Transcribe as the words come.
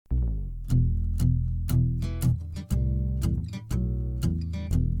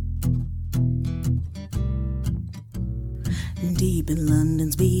deep in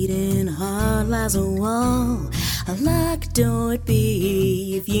London's beating heart lies a wall. A locked door it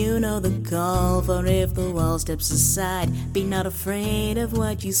be, if you know the call. For if the wall steps aside, be not afraid of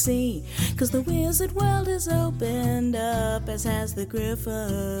what you see, 'cause the wizard world is opened up, as has the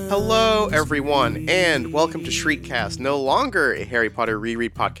griffin. Hello, everyone, and welcome to Shriekcast, no longer a Harry Potter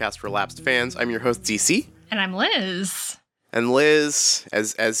reread podcast for lapsed fans. I'm your host, ZC. And I'm Liz. And Liz,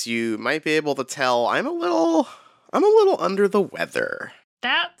 as you might be able to tell, I'm a little under the weather.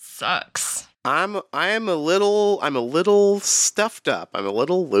 That sucks. I'm a little stuffed up. I'm a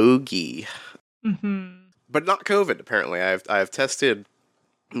little logy. Mm-hmm. But not COVID, apparently. I've tested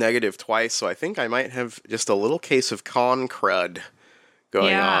negative twice, so I think I might have just a little case of con crud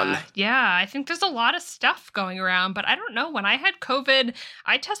going on. Yeah, I think there's a lot of stuff going around, but I don't know. When I had COVID,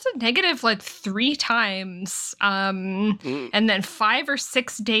 I tested negative like 3 times. And then 5 or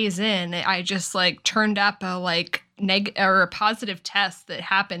 6 days in, I just like turned up a a positive test that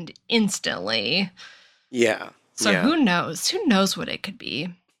happened instantly. Yeah. So who knows? Who knows what it could be?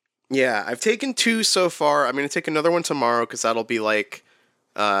 Yeah, I've taken 2 so far. I'm going to take another one tomorrow because that'll be like,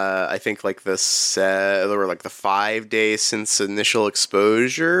 I think like the 5 days since initial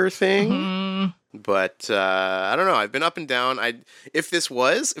exposure thing. Mm-hmm. But I don't know. I've been up and down. If this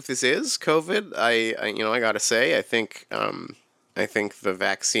is COVID, I gotta say, I think the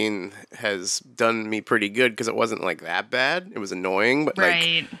vaccine has done me pretty good because it wasn't like that bad. It was annoying, but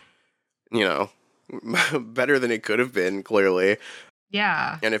right. Better than it could have been, clearly.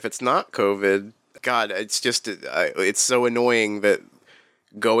 Yeah. And if it's not COVID, God, it's just it's so annoying that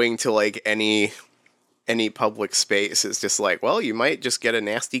going to like any public space is just like, well, you might just get a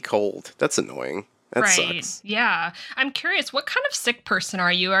nasty cold. That's annoying. That sucks. Yeah. I'm curious, what kind of sick person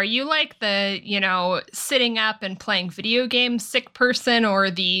are you? Are you like the, sitting up and playing video games sick person, or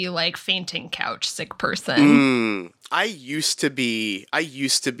the like fainting couch sick person? I used to be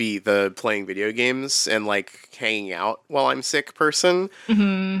the playing video games and like hanging out while I'm sick person.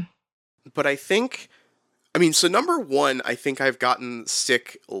 Mm-hmm. But so number one, I think I've gotten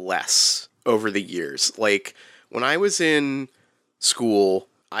sick less over the years. Like, when I was in school,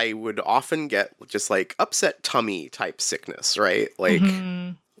 I would often get just, like, upset tummy type sickness, right? Like,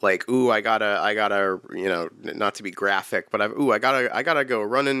 ooh, I gotta, not to be graphic, but I gotta go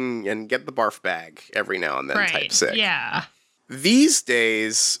run and get the barf bag every now and then type sick. Yeah. These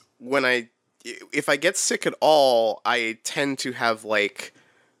days, if I get sick at all, I tend to have, like,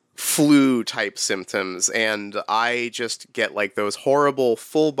 flu type symptoms, and I just get like those horrible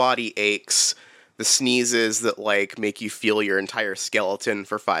full body aches, the sneezes that like make you feel your entire skeleton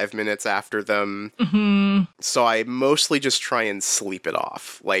for 5 minutes after them. Mm-hmm. So I mostly just try and sleep it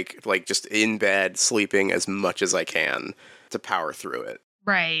off, like just in bed sleeping as much as I can to power through it.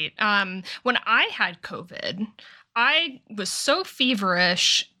 Right. When I had COVID, I was so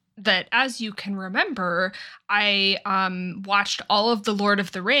feverish that, as you can remember, I watched all of the Lord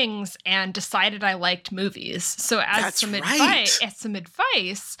of the Rings and decided I liked movies. So as some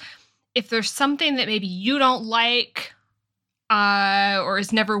advice, if there's something that maybe you don't like or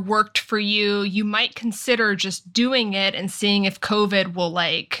has never worked for you, you might consider just doing it and seeing if COVID will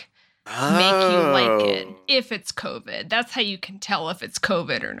make you like it. If it's COVID, that's how you can tell if it's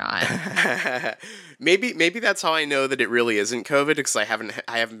COVID or not. Maybe that's how I know that it really isn't COVID, because I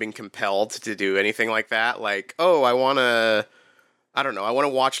haven't been compelled to do anything like that. Like, oh, I want to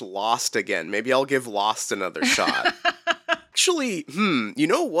watch Lost again. Maybe I'll give Lost another shot. Actually, you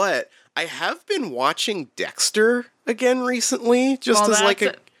know what? I have been watching Dexter again recently, just as like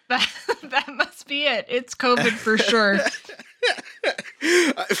that must be it. It's COVID for sure.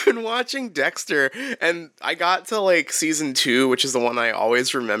 I've been watching Dexter, and I got to like season 2, which is the one I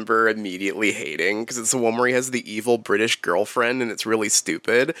always remember immediately hating, because it's the one where he has the evil British girlfriend and it's really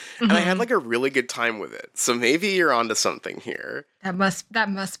stupid. Mm-hmm. And I had like a really good time with it. So maybe you're onto something here. That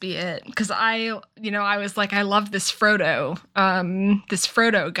must be it. Because I was like, I love this Frodo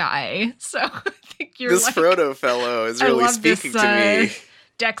guy. So I think this Frodo fellow is really speaking to me.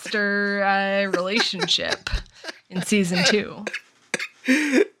 Dexter relationship in season 2.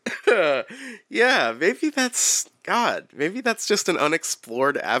 Yeah, maybe that's just an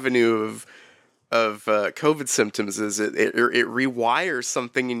unexplored avenue of COVID symptoms. Is it rewires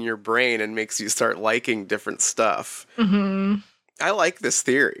something in your brain and makes you start liking different stuff. Mm-hmm. I like this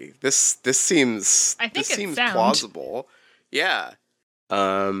theory. This seems plausible. Yeah.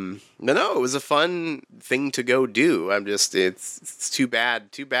 No, it was a fun thing to go do. It's too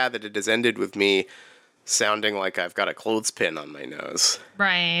bad that it has ended with me sounding like I've got a clothespin on my nose.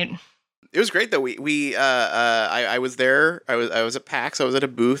 Right. It was great though. I was there. I was at PAX. I was at a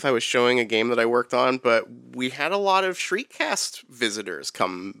booth. I was showing a game that I worked on, but we had a lot of Shriekcast visitors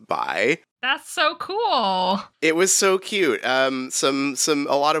come by. That's so cool. It was so cute. A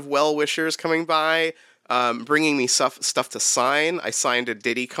lot of well-wishers coming by, bringing me stuff to sign. I signed a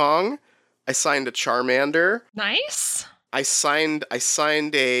Diddy Kong. I signed a Charmander. Nice. I signed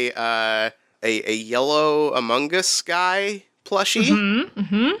a yellow Among Us guy plushie. Mm-hmm,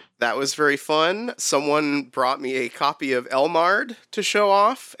 mm-hmm. That was very fun. Someone brought me a copy of Elmard to show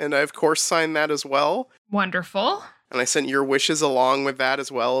off, and I of course signed that as well. Wonderful. And I sent your wishes along with that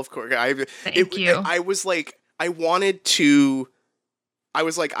as well. Of course, Thank you. I was like, I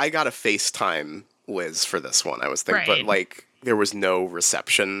gotta FaceTime Liz for this one. I was thinking, Right. but like there was no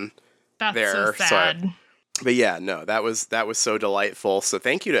reception. That's there, so sad. But yeah, no, that was so delightful. So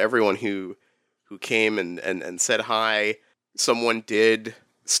thank you to everyone who came and said hi. Someone did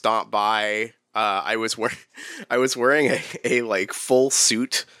stop by. I was wearing a like full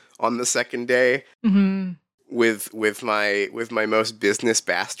suit on the second day. Mm-hmm. with my most business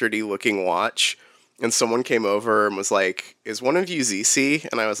bastardy looking watch, and someone came over and was like, "Is one of you ZC?"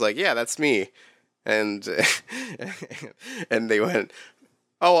 And I was like, "Yeah, that's me." And and they went,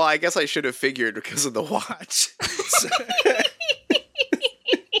 "Oh, well, I guess I should have figured because of the watch."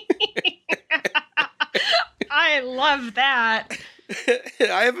 I love that.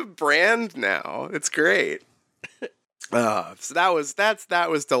 I have a brand now. It's great. So that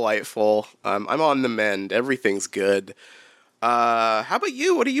was delightful. I'm on the mend. Everything's good. How about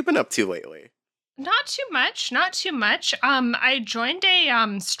you? What have you been up to lately? Not too much. I joined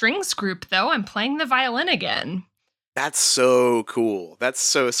a strings group though. I'm playing the violin again. That's so cool. That's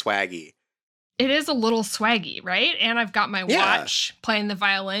so swaggy. It is a little swaggy, right? And I've got my watch playing the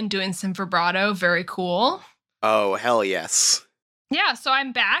violin, doing some vibrato. Very cool. Oh, hell yes. Yeah, so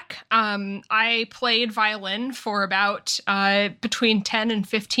I'm back. I played violin for about between 10 and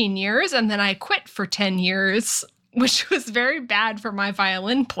 15 years, and then I quit for 10 years, which was very bad for my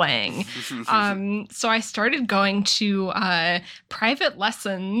violin playing. So I started going to private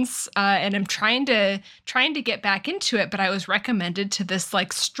lessons, and I'm trying to get back into it, but I was recommended to this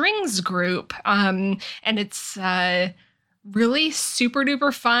like strings group, and it's really super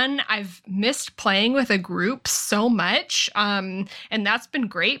duper fun. I've missed playing with a group so much, and that's been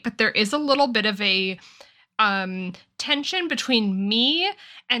great, but there is a little bit of a tension between me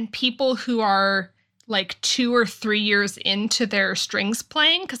and people who are like 2 or 3 years into their strings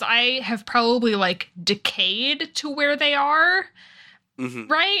playing, because I have probably like decayed to where they are,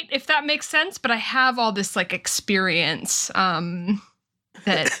 right? If that makes sense. But I have all this like experience that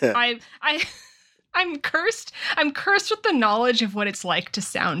I'm cursed with the knowledge of what it's like to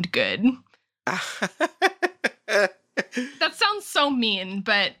sound good. That sounds so mean,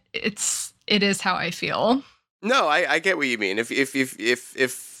 but it is how I feel. No, I get what you mean. If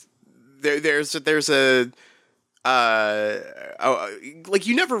there's a like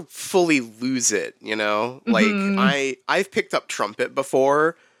you never fully lose it, you know? Like I've picked up trumpet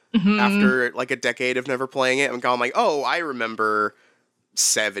before after like a decade of never playing it and gone like, "Oh, I remember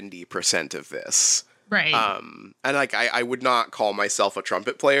 70% of this." Right. And like I would not call myself a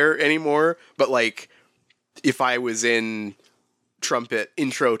trumpet player anymore, but like if I was in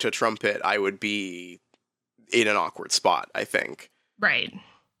intro to trumpet, I would be in an awkward spot, I think. Right.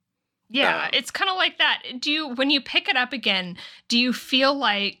 Yeah, it's kind of like that. When you pick it up again, do you feel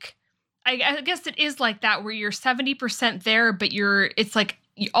like, I guess it is like that, where you're 70% there, but it's like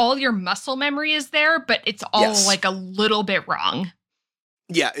all your muscle memory is there, but it's all like a little bit wrong.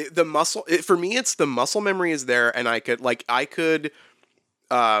 Yeah, for me, it's the muscle memory is there, and I could, if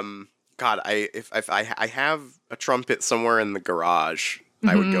I have a trumpet somewhere in the garage,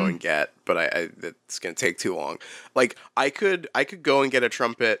 I would go and get, but it's gonna take too long. Like I could go and get a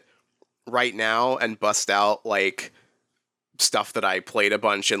trumpet right now and bust out like stuff that I played a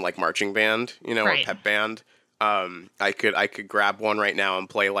bunch in like marching band, you know, or pep band. I could grab one right now and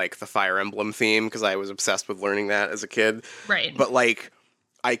play like the Fire Emblem theme because I was obsessed with learning that as a kid. Right. But like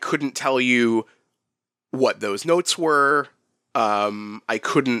I couldn't tell you what those notes were. I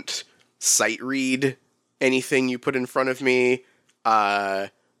couldn't sight read anything you put in front of me. I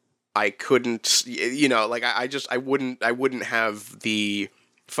couldn't, you know, like I wouldn't have the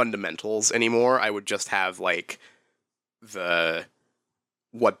fundamentals anymore. I would just have like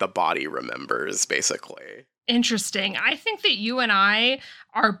what the body remembers, basically. Interesting. I think that you and I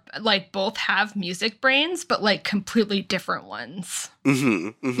are like both have music brains, but like completely different ones.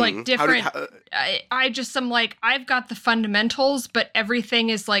 Like different. I just am like, I've got the fundamentals, but everything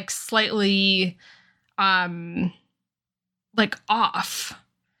is like slightly like off.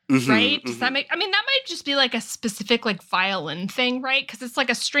 right? Does that make, I mean, that might just be like a specific like violin thing, right? Because it's like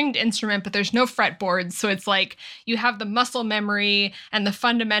a stringed instrument, but there's no fretboards. So it's like you have the muscle memory and the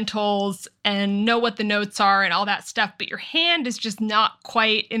fundamentals and know what the notes are and all that stuff, but your hand is just not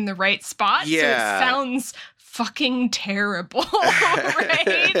quite in the right spot. Yeah. So it sounds fucking terrible,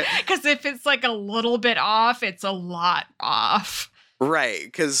 right? Because if it's like a little bit off, it's a lot off. Right,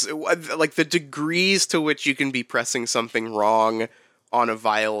 because like the degrees to which you can be pressing something wrong on a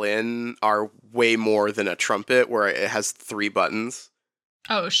violin are way more than a trumpet where it has 3 buttons.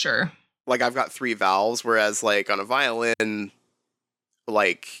 Oh, sure. Like I've got 3 valves, whereas like on a violin,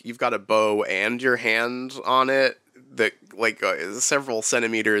 like you've got a bow and your hand on it that like several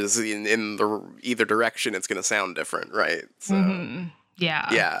centimeters in the either direction, it's going to sound different, right? So,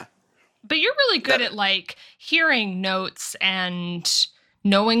 yeah. But you're really good at like hearing notes and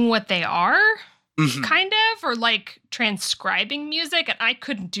knowing what they are. Kind of, or like transcribing music, and I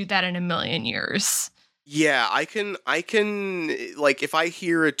couldn't do that in a million years. Yeah, I can, like, if I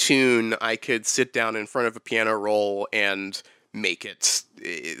hear a tune, I could sit down in front of a piano roll and make it,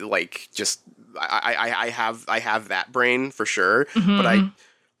 like, just, I have that brain for sure, but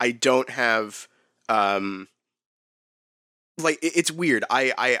I don't have, like, it's weird.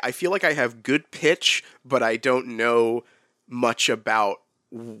 I feel like I have good pitch, but I don't know much about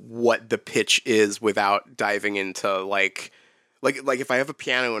what the pitch is without diving into like if I have a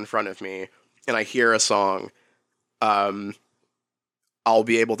piano in front of me and I hear a song, I'll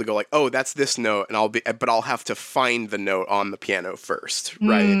be able to go like, oh, that's this note, and but I'll have to find the note on the piano first,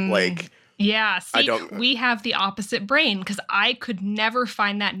 right? Like, yeah, see, we have the opposite brain, because I could never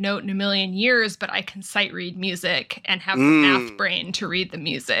find that note in a million years, but I can sight read music and have the math brain to read the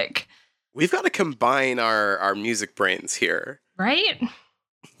music. We've got to combine our music brains here. Right?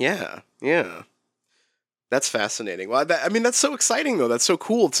 Yeah. That's fascinating. Well, I mean, that's so exciting, though. That's so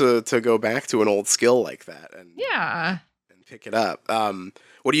cool to go back to an old skill like that and pick it up.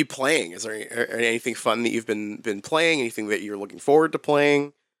 What are you playing? Is there anything fun that you've been playing? Anything that you're looking forward to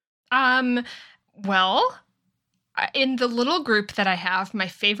playing? Well, in the little group that I have, my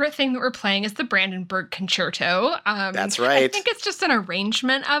favorite thing that we're playing is the Brandenburg Concerto. That's right. I think it's just an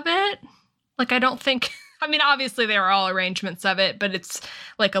arrangement of it. Like, I don't think... I mean, obviously, they are all arrangements of it, but it's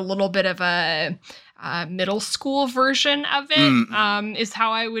like a little bit of a middle school version of it, is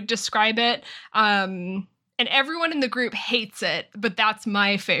how I would describe it. And everyone in the group hates it, but that's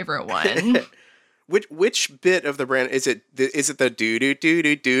my favorite one. Which bit of the brand is it? Is it the do do do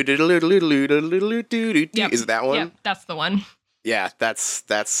do do do do do do do do? Is it that one? Yep, that's the one. Yeah, that's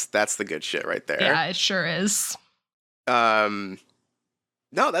the good shit right there. Yeah, it sure is. No,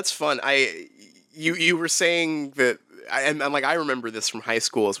 that's fun. You were saying that, and like I remember this from high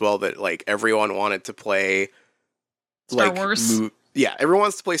school as well, that like everyone wanted to play Star Wars. Yeah, everyone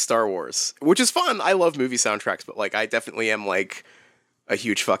wants to play Star Wars, which is fun. I love movie soundtracks, but like I definitely am like a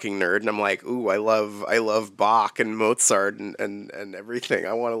huge fucking nerd, and I'm like, ooh, I love Bach and Mozart and everything.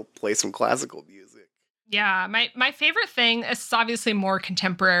 I want to play some classical music. Yeah, my favorite thing is obviously more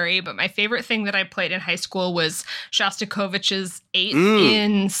contemporary, but my favorite thing that I played in high school was Shostakovich's 8th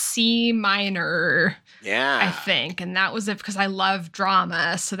in C minor. Yeah, I think, and that was it because I love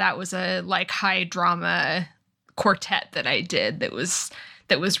drama, so that was a like high drama quartet that I did that was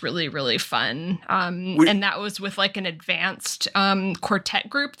really, really fun. And that was with like an advanced quartet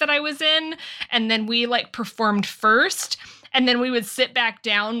group that I was in, and then we like performed first. And then we would sit back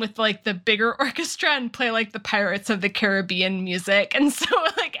down with like the bigger orchestra and play like the Pirates of the Caribbean music. And so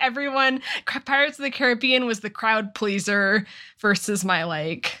like Pirates of the Caribbean was the crowd pleaser versus my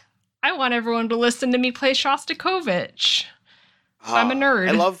like, I want everyone to listen to me play Shostakovich. I'm a nerd.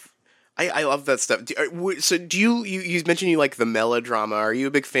 I love that stuff. So do you mentioned you like the melodrama. Are you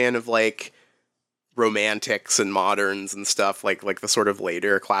a big fan of like romantics and moderns and stuff, like the sort of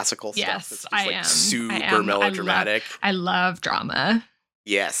later classical stuff? Yes, that's just, I like, am. super melodramatic. I love drama.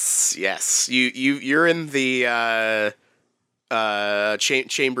 Yes. You're in the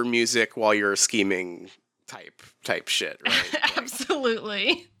chamber music while you're scheming type shit, right?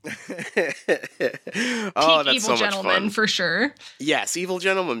 Absolutely. Oh, that's Evil so much Gentleman fun. For sure. Yes, Evil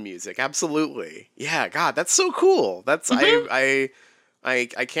Gentleman music, absolutely. Yeah, God, that's so cool. That's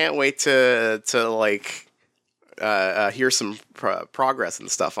I can't wait to like hear some progress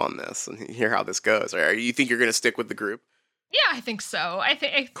and stuff on this and hear how this goes. You think you're going to stick with the group? Yeah, I think so. I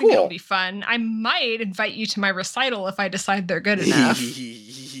think Cool. it'll be fun. I might invite you to my recital if I decide they're good enough.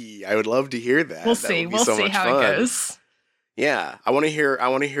 I would love to hear that. We'll see. We'll see how it goes. Yeah, I want to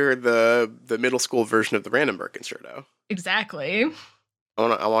hear the middle school version of the Brandenburg Concerto. Exactly.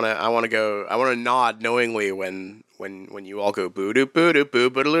 I wanna nod knowingly when you all go boo doo boo doo boo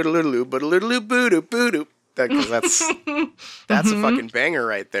but a little boo doo boo doo. Because that's a fucking banger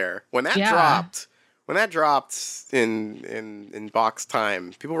right there. When that dropped in box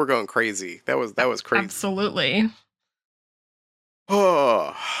time, people were going crazy. That was crazy. Absolutely.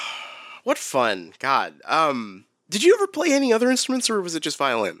 Oh, what fun. God. Did you ever play any other instruments, or was it just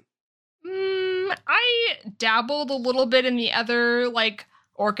violin? I dabbled a little bit in the other, like,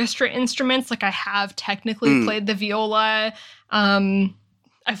 orchestra instruments. Like, I have technically played the viola.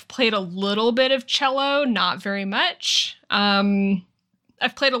 I've played a little bit of cello, not very much.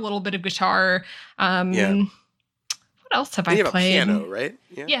 I've played a little bit of guitar. What else have I you have played? A piano, right?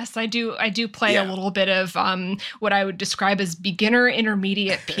 Yeah. Yes, I do. I do play a little bit of what I would describe as beginner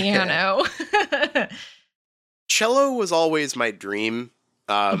intermediate piano. Cello was always my dream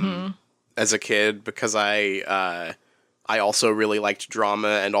as a kid, because I also really liked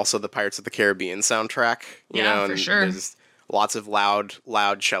drama and also the Pirates of the Caribbean soundtrack. You know, for and sure. There's lots of loud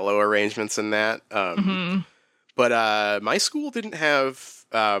cello arrangements in that. But my school didn't have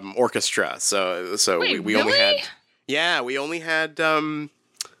orchestra, so Wait, we only had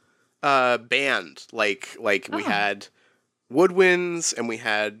band. Like we had woodwinds, and we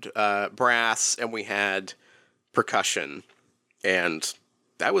had brass, and we had percussion, and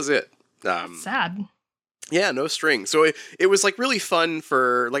that was it. Sad. Yeah, no strings. So it was like really fun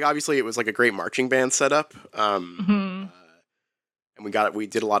for, like, obviously it was like a great marching band setup. And we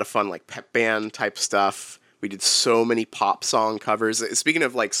did a lot of fun, like, pep band type stuff. We did so many pop song covers. Speaking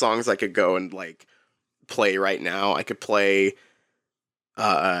of, like, songs I could go and, like, play right now, I could play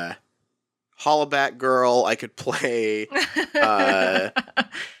Hollaback Girl. I could play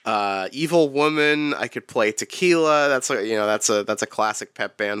Evil Woman. I could play Tequila. That's a classic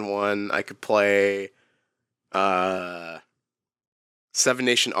pep band one. I could play Seven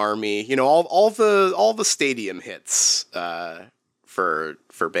Nation Army. You know, all the stadium hits for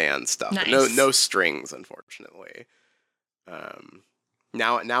band stuff. Nice. No strings, unfortunately.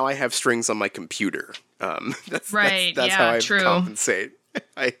 Now I have strings on my computer. That's how I compensate.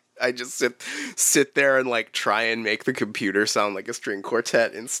 I just sit there and, like, try and make the computer sound like a string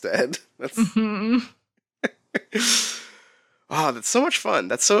quartet instead. That's that's so much fun.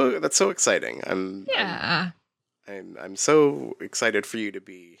 That's so exciting. I'm so excited for you to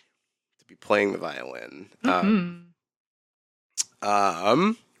be playing the violin.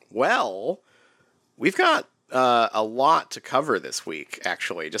 Well, we've got a lot to cover this week,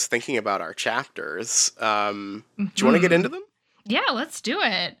 actually, just thinking about our chapters. Do you want to get into them? Yeah, let's do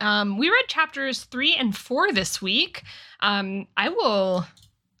it. We read chapters 3 and 4 this week. I will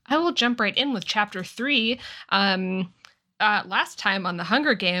jump right in with chapter 3. Last time on the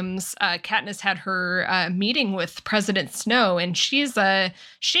Hunger Games, Katniss had her meeting with President Snow, and she's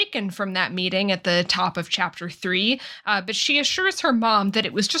shaken from that meeting at the top of chapter 3. But she assures her mom that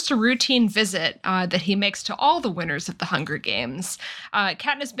it was just a routine visit that he makes to all the winners of the Hunger Games.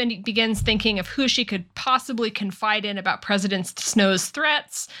 Katniss begins thinking of who she could possibly confide in about President Snow's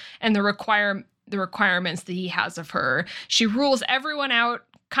threats and the requirements that he has of her. She rules everyone out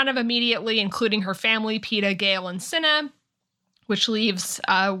kind of immediately, including her family, Peeta, Gale, and Cinna, which leaves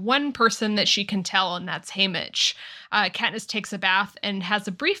one person that she can tell, and that's Haymitch. Katniss takes a bath and has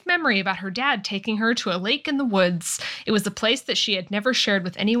a brief memory about her dad taking her to a lake in the woods. It was a place that she had never shared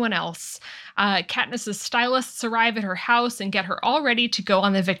with anyone else. Katniss's stylists arrive at her house and get her all ready to go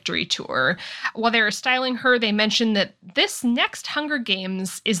on the victory tour. While they are styling her, they mention that this next Hunger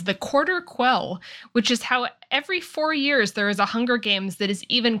Games is the Quarter Quell, which is how every 4 years there is a Hunger Games that is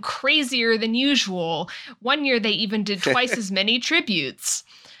even crazier than usual. One year they even did twice as many tributes.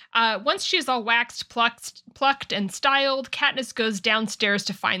 Once she's all waxed, plucked, and styled, Katniss goes downstairs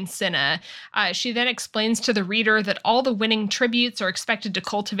to find Cinna. She then explains to the reader that all the winning tributes are expected to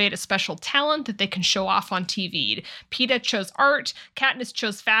cultivate a special talent that they can show off on TV. Peeta chose art, Katniss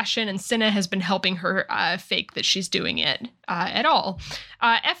chose fashion, and Cinna has been helping her fake that she's doing it at all.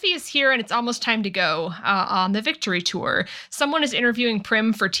 Effie is here, and it's almost time to go on the victory tour. Someone is interviewing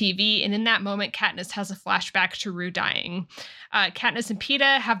Prim for TV, and in that moment, Katniss has a flashback to Rue dying. Katniss and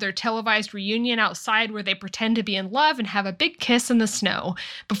Peeta have their televised reunion outside where they pretend to be in love and have a big kiss in the snow.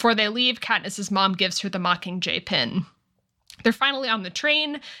 Before they leave, Katniss's mom gives her the Mockingjay pin. They're finally on the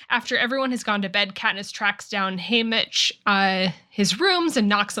train. After everyone has gone to bed, Katniss tracks down Haymitch, his rooms, and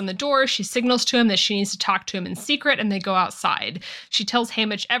knocks on the door. She signals to him that she needs to talk to him in secret, and they go outside. She tells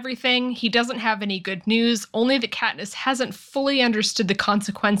Haymitch everything. He doesn't have any good news, only that Katniss hasn't fully understood the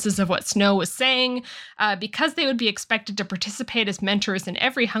consequences of what Snow was saying. Because they would be expected to participate as mentors in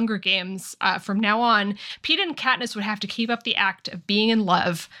every Hunger Games from now on, Peeta and Katniss would have to keep up the act of being in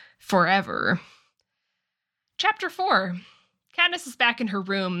love forever. Chapter 4. Katniss is back in her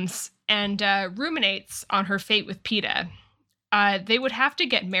rooms and ruminates on her fate with Peeta. They would have to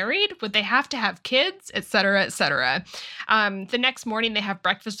get married? Would they have to have kids? Etc., etc. The next morning, they have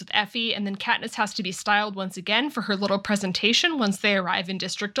breakfast with Effie, and then Katniss has to be styled once again for her little presentation once they arrive in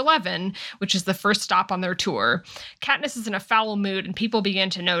District 11, which is the first stop on their tour. Katniss is in a foul mood, and people begin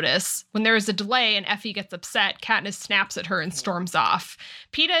to notice. When there is a delay and Effie gets upset, Katniss snaps at her and storms off.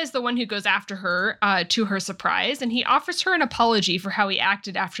 Peeta is the one who goes after her, to her surprise, and he offers her an apology for how he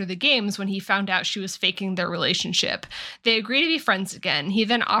acted after the games when he found out she was faking their relationship. They agree to be friends again. He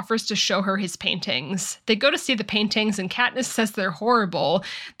then offers to show her his paintings. They go to see the paintings, and Katniss says they're horrible.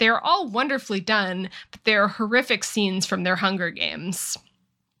 They are all wonderfully done, but they are horrific scenes from their Hunger Games.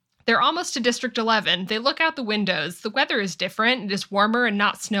 They're almost to District 11. They look out the windows. The weather is different. It is warmer and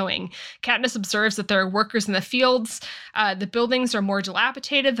not snowing. Katniss observes that there are workers in the fields. The buildings are more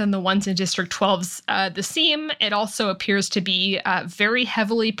dilapidated than the ones in District 12's The Seam. It also appears to be very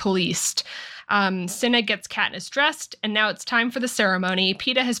heavily policed. Cinna gets Katniss dressed, and now it's time for the ceremony.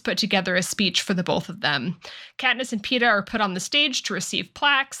 Peeta has put together a speech for the both of them. Katniss and Peeta are put on the stage to receive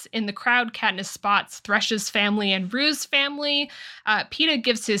plaques. In the crowd, Katniss spots Thresh's family and Rue's family. Peeta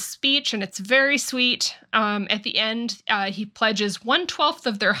gives his speech, and it's very sweet. At the end, he pledges 1/12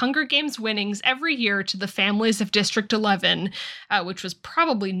 of their Hunger Games winnings every year to the families of District 11, which was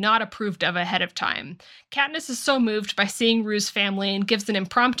probably not approved of ahead of time. Katniss is so moved by seeing Rue's family and gives an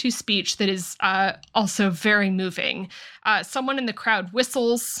impromptu speech that is also very moving. Someone in the crowd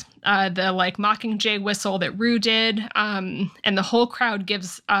whistles, the Mockingjay whistle that Rue did, and the whole crowd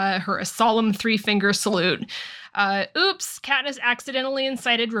gives her a solemn 3-finger salute. Oops, Katniss accidentally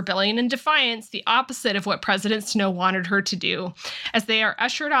incited rebellion and defiance, the opposite of what President Snow wanted her to do. As they are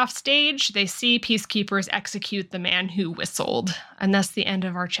ushered off stage, they see peacekeepers execute the man who whistled. And that's the end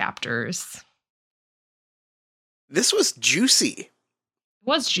of our chapters. This was juicy. It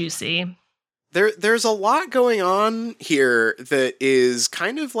was juicy. There's a lot going on here that is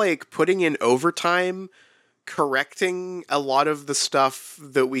kind of like putting in overtime, correcting a lot of the stuff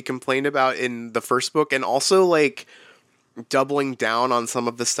that we complained about in the first book, and also like doubling down on some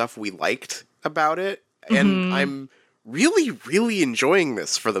of the stuff we liked about it. And I'm really, really enjoying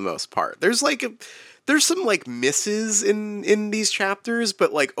this for the most part. There's some like misses in these chapters,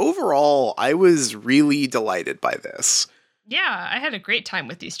 but like overall, I was really delighted by this. Yeah, I had a great time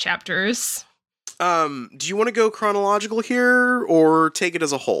with these chapters. Do you want to go chronological here or take it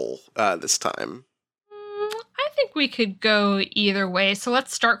as a whole this time? I think we could go either way. So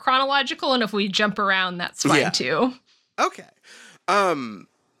let's start chronological, and if we jump around, that's fine too. Okay.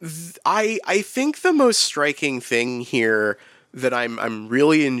 I think the most striking thing here that I'm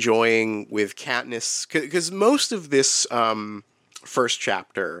really enjoying with Katniss, because most of this first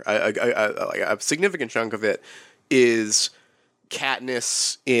chapter, a significant chunk of it, is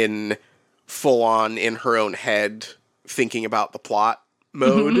Katniss in full-on in her own head thinking about the plot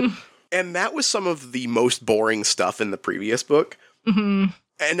mode. And that was some of the most boring stuff in the previous book. And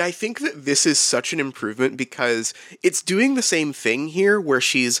I think that this is such an improvement because it's doing the same thing here where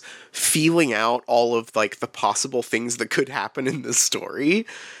she's feeling out all of like the possible things that could happen in this story.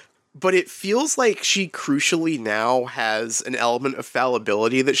 But it feels like she crucially now has an element of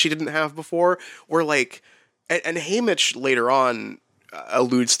fallibility that she didn't have before, where like, and Haymitch later on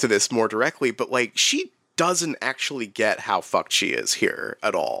alludes to this more directly, but like she doesn't actually get how fucked she is here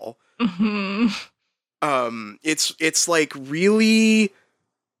at all. It's like really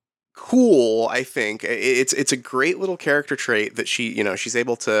cool. I think it's a great little character trait that she's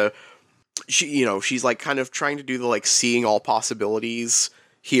able to, she's like kind of trying to do the like seeing all possibilities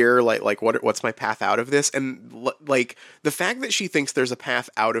here, like what's my path out of this, and like the fact that she thinks there's a path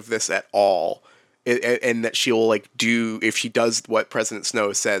out of this at all. And that she'll like do, if she does what President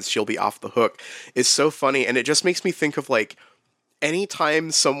Snow says, she'll be off the hook, is so funny. And it just makes me think of like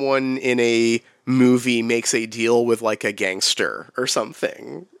anytime someone in a movie makes a deal with like a gangster or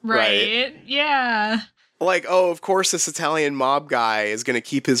something. Right? Yeah. Like, oh, of course this Italian mob guy is going to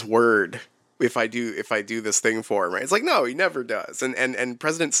keep his word if I do this thing for him, right? It's like, no, he never does. And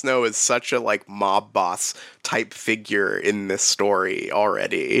President Snow is such a like mob boss type figure in this story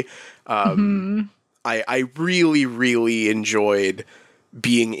already. I really, really enjoyed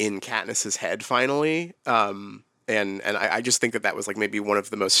being in Katniss's head finally. And I just think that was like maybe one of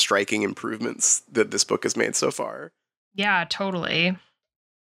the most striking improvements that this book has made so far. Yeah, totally.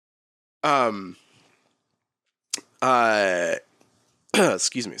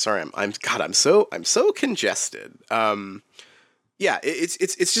 Excuse me. Sorry. I'm so congested. Yeah,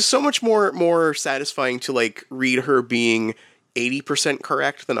 it's just so much more satisfying to like read her being 80%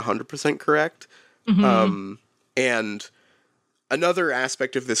 correct than 100% correct. Mm-hmm. And another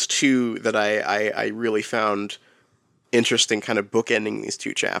aspect of this too that I really found interesting, kind of bookending these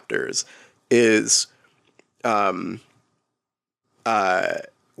two chapters, is when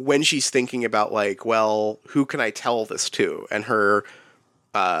she's thinking about like, well, who can I tell this to? And her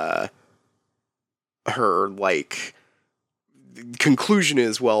like conclusion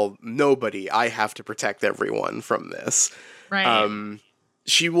is, well, nobody. I have to protect everyone from this. Right.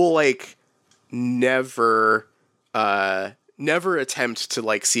 She will like never attempt to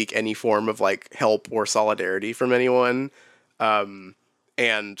like seek any form of like help or solidarity from anyone.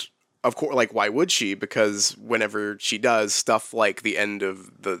 And of course, like, why would she? Because whenever she does, stuff like the end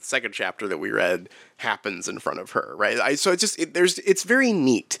of the second chapter that we read happens in front of her, right? So it's very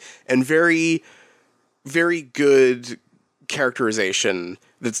neat and very, very good characterization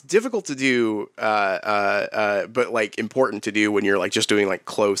that's difficult to do, but like important to do when you're like just doing like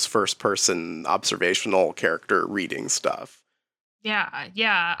close first person observational character reading stuff. Yeah.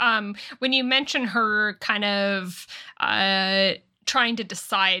 When you mention her kind of trying to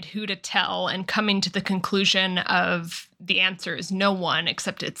decide who to tell and coming to the conclusion of the answer is no one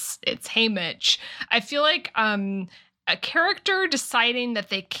except it's Haymitch, I feel like a character deciding that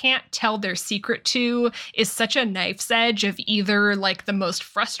they can't tell their secret to is such a knife's edge of either like the most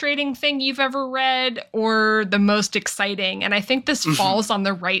frustrating thing you've ever read or the most exciting. And I think this falls on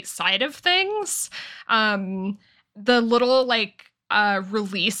the right side of things. The little like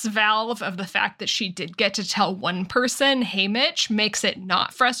release valve of the fact that she did get to tell one person, Haymitch, makes it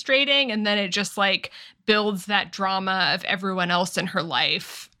not frustrating. And then it just like builds that drama of everyone else in her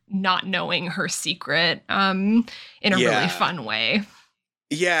life not knowing her secret in a really fun way.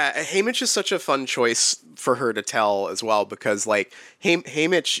 Yeah, Haymitch is such a fun choice for her to tell as well, because like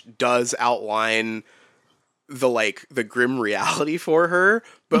Haymitch does outline the grim reality for her,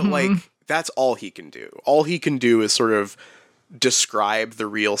 but like that's all he can do. All he can do is sort of describe the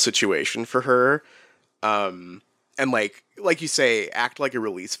real situation for her, and like you say, act like a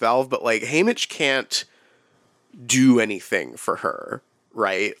release valve. But like Haymitch can't do anything for her,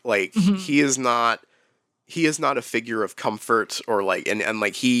 right? Like he is not a figure of comfort, or like and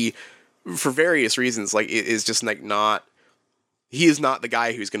like he, for various reasons, like is just like not. He is not the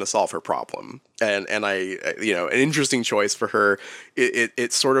guy who's going to solve her problem, and I, you know, an interesting choice for her.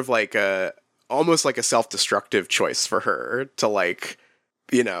 It's sort of like almost like a self-destructive choice for her to like,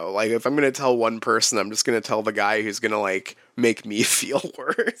 you know, like if I'm going to tell one person, I'm just going to tell the guy who's going to like make me feel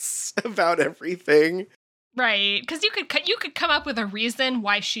worse about everything. Right, because you could come up with a reason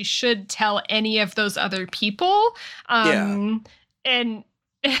why she should tell any of those other people, and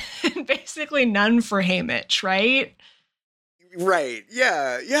basically none for Haymitch, right? Right.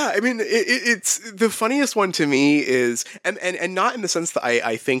 Yeah. Yeah. I mean, it's the funniest one to me is, and not in the sense that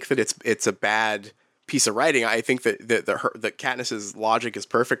I think that it's a bad piece of writing. I think that Katniss's logic is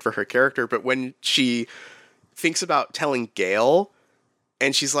perfect for her character. But when she thinks about telling Gale,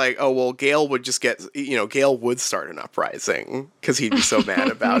 and she's like, oh, well, Gale would just Gale would start an uprising because he'd be so mad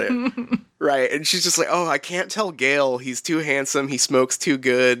about it. Right. And she's just like, oh, I can't tell Gale. He's too handsome. He smokes too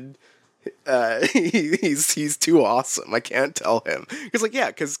good. He's too awesome. I can't tell him. Because like, yeah,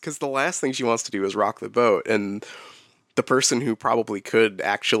 because the last thing she wants to do is rock the boat. And the person who probably could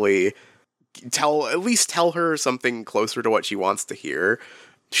actually at least tell her something closer to what she wants to hear,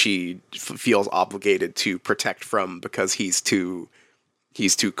 she feels obligated to protect from, because he's too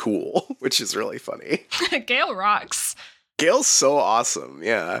cool, which is really funny. Gale rocks. Gale's so awesome,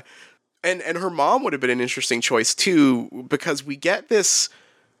 yeah. And her mom would have been an interesting choice too, because we get this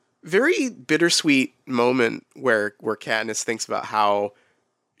very bittersweet moment where Katniss thinks about how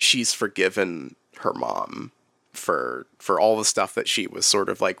she's forgiven her mom for all the stuff that she was sort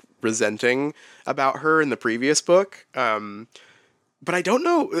of like resenting about her in the previous book. But I don't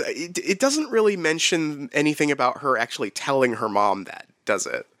know, it doesn't really mention anything about her actually telling her mom that, does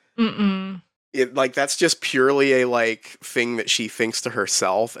it? Mm-mm. It like that's just purely a like thing that she thinks to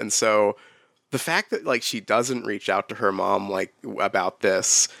herself. And so the fact that like she doesn't reach out to her mom like about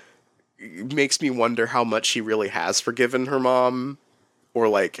this makes me wonder how much she really has forgiven her mom, or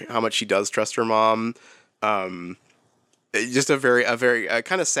like how much she does trust her mom. just a very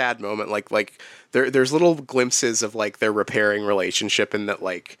kind of sad moment. Like there's little glimpses of like their repairing relationship, and that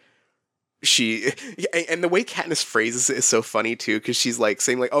like she and the way Katniss phrases it is so funny too, because she's like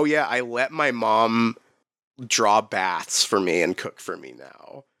saying like, oh yeah, I let my mom draw baths for me and cook for me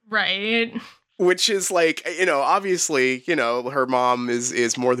now. Right. Which is like, you know, obviously, you know, her mom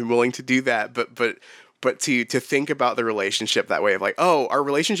is more than willing to do that, but to think about the relationship that way of like, oh, our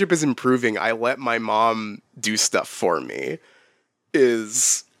relationship is improving, I let my mom do stuff for me,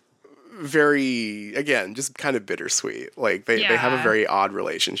 is very, again, just kind of bittersweet. Like they have a very odd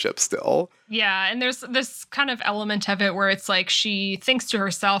relationship still. Yeah, and there's this kind of element of it where it's like she thinks to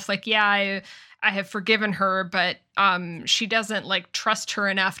herself like, yeah, I have forgiven her, but she doesn't like trust her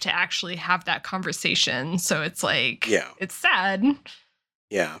enough to actually have that conversation. So it's like, it's sad.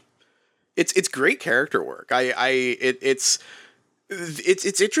 Yeah, it's great character work. It's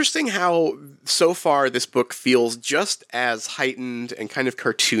interesting how so far this book feels just as heightened and kind of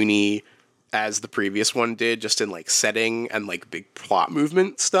cartoony as the previous one did, just in like setting and like big plot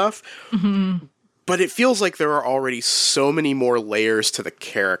movement stuff. Mm-hmm. But it feels like there are already so many more layers to the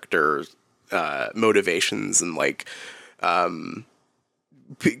characters. Motivations and like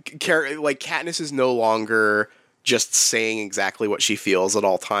Katniss is no longer just saying exactly what she feels at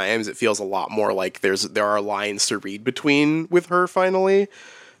all times. It feels a lot more like there are lines to read between with her finally,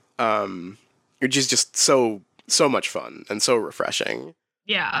 which is just so much fun and so refreshing.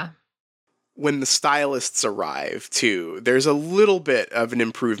 Yeah. When the stylists arrive too, there's a little bit of an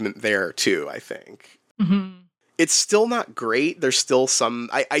improvement there too, I think. Mm-hmm. It's still not great. There's still some.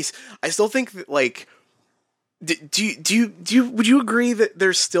 I still think that like. Would you agree that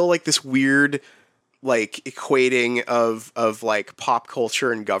there's still like this weird, like equating of like pop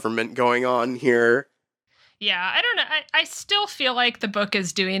culture and government going on here? Yeah, I don't know. I still feel like the book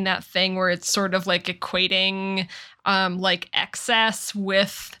is doing that thing where it's sort of like equating like excess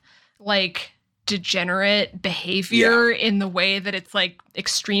with like degenerate behavior in the way that it's like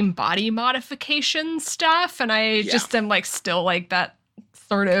extreme body modification stuff, and I just am like still like that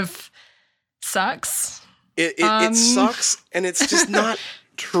sort of sucks. It sucks, and it's just not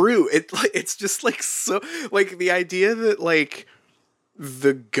true. It's just like so like the idea that like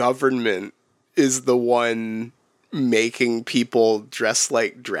the government is the one making people dress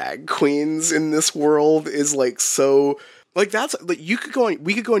like drag queens in this world is like so. Like that's like we could go on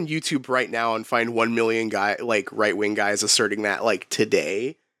YouTube right now and find 1 million right wing guys asserting that like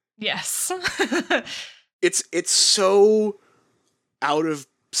today. Yes. It's so out of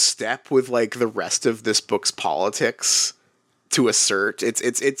step with like the rest of this book's politics to assert.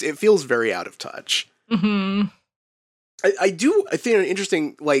 It feels very out of touch. Mm-hmm. I think an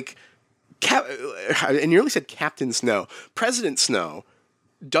interesting like I nearly said Captain Snow. President Snow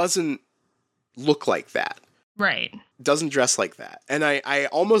doesn't look like that. Right. Doesn't dress like that. And I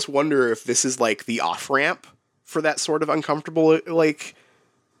almost wonder if this is like the off-ramp for that sort of uncomfortable like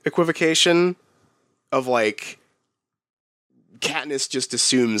equivocation of like Katniss just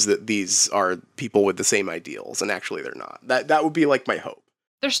assumes that these are people with the same ideals, and actually they're not. That would be like my hope.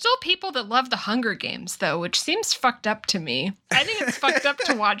 There's still people that love the Hunger Games, though, which seems fucked up to me. I think it's fucked up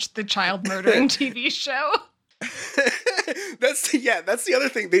to watch the child murdering TV show. That's the other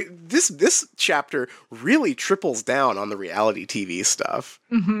thing. This chapter really triples down on the reality TV stuff.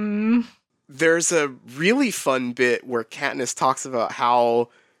 Mm-hmm. There's a really fun bit where Katniss talks about how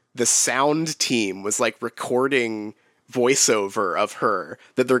the sound team was like recording voiceover of her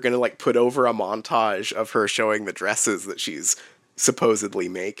that they're going to like put over a montage of her showing the dresses that she's supposedly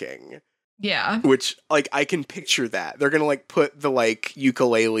making. Yeah. Which like I can picture that. They're going to like put the like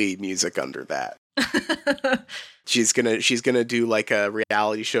ukulele music under that. She's gonna do like a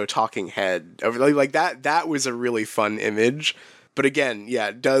reality show talking head over like that. That was a really fun image, but again, yeah,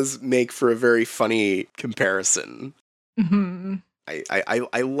 it does make for a very funny comparison. Mm-hmm.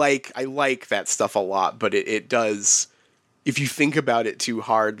 I like that stuff a lot, but it does. If you think about it too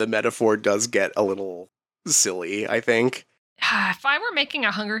hard, the metaphor does get a little silly, I think. If I were making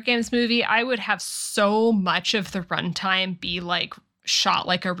a Hunger Games movie, I would have so much of the runtime be like shot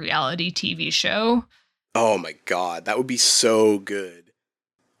like a reality TV show. Oh my god, that would be so good.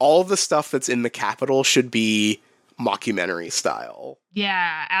 All of the stuff that's in the Capitol should be mockumentary style.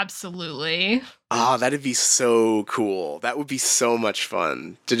 Yeah, absolutely. Oh, that'd be so cool. That would be so much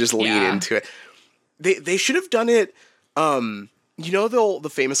fun to just lean into it. They should have done it. You know the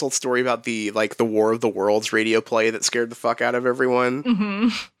famous old story about the War of the Worlds radio play that scared the fuck out of everyone? Mm-hmm.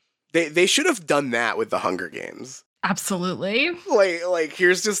 They should have done that with the Hunger Games. Absolutely. Like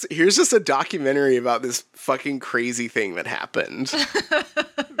here's just a documentary about this fucking crazy thing that happened.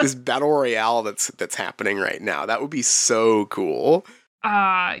 This battle royale that's happening right now. That would be so cool.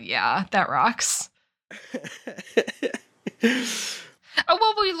 Yeah, that rocks. Oh,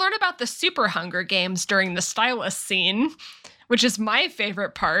 well, we learned about the Super Hunger Games during the stylist scene, which is my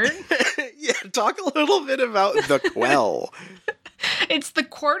favorite part. Yeah, talk a little bit about the Quell. It's the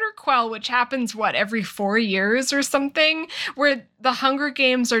Quarter Quell, which happens, every 4 years or something, where the Hunger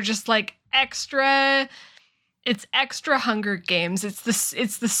Games are just like extra. It's extra Hunger Games. It's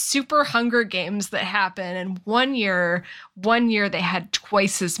the Super Hunger Games that happen. And one year they had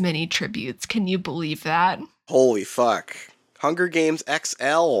twice as many tributes. Can you believe that? Holy fuck. Hunger Games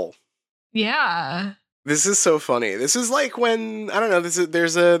XL. Yeah. This is so funny. This is like when, I don't know,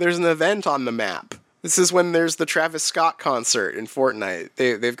 there's an event on the map. This is when there's the Travis Scott concert in Fortnite.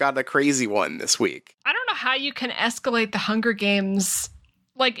 They've got a crazy one this week. I don't know how you can escalate the Hunger Games.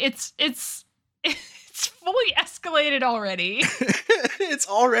 Like, it's fully escalated already. It's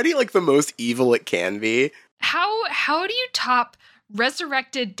already like the most evil it can be. How do you top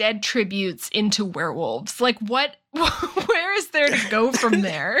resurrected dead tributes into werewolves? Like, what? Where is there to go from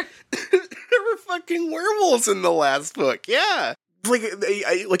there? There were fucking werewolves in the last book. Yeah, like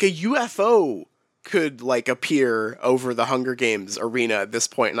a UFO could like appear over the Hunger Games arena at this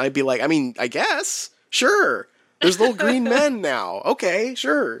point, and I'd be like, I mean, I guess, sure. There's little green men now. Okay,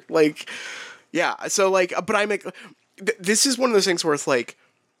 sure. Like, yeah. So like, but I'm like, this is one of those things where it's like,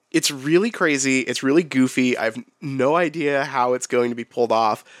 it's really crazy. It's really goofy. I have no idea how it's going to be pulled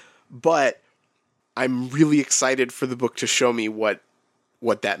off, but I'm really excited for the book to show me what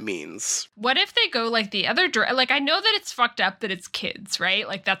that means. What if they go like the other direction? Like, I know that it's fucked up that it's kids, right?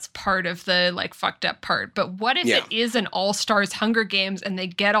 Like, that's part of the like fucked up part. But what if it is an all-stars Hunger Games and they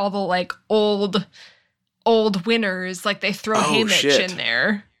get all the like old winners, like they throw Haymitch in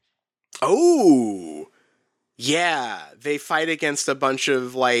there? Oh, yeah. They fight against a bunch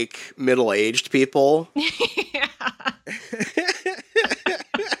of like middle-aged people. Yeah.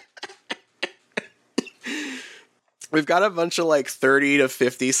 We've got a bunch of like 30 to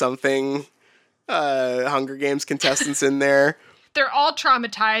 50 something Hunger Games contestants in there. They're all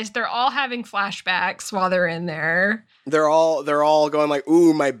traumatized. They're all having flashbacks while they're in there. They're all going like,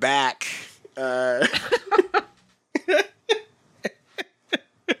 "Ooh, my back."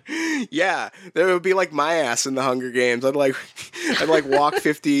 Yeah, that would be like my ass in the Hunger Games. I'd walk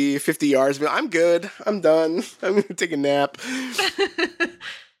 50 yards, but I'm good. I'm done. I'm gonna take a nap.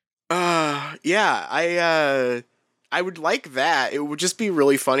 Yeah, I would like that. It would just be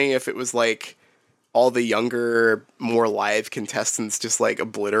really funny if it was like all the younger, more live contestants just like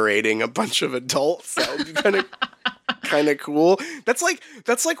obliterating a bunch of adults. That would be kind of cool. That's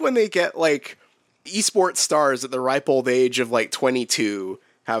like when they get like esports stars at the ripe old age of like 22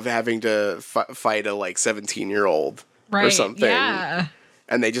 having to fight a like 17-year-old or something. Yeah.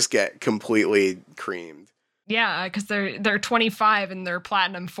 And they just get completely creamed. Yeah, because they're 25 and they're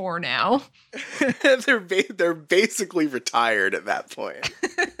Platinum 4 now. They're basically retired at that point.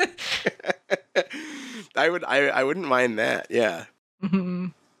 I wouldn't mind that. Yeah. Mm-hmm.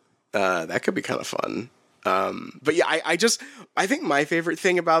 That could be kind of fun. But yeah, I think my favorite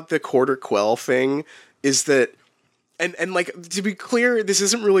thing about the Quarter Quell thing is that, and like, to be clear, this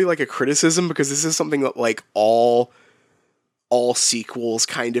isn't really like a criticism, because this is something that like all sequels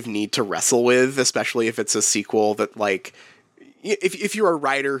kind of need to wrestle with, especially if it's a sequel that like, if you're a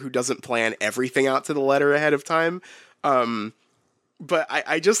writer who doesn't plan everything out to the letter ahead of time. But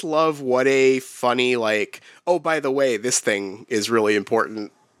I just love what a funny, like, oh, by the way, this thing is really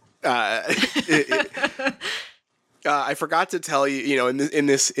important. I forgot to tell you, you know, in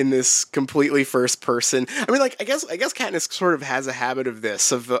this completely first person. I mean, like, I guess Katniss sort of has a habit of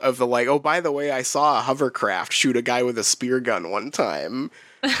this, of the like, oh, by the way, I saw a hovercraft shoot a guy with a spear gun one time,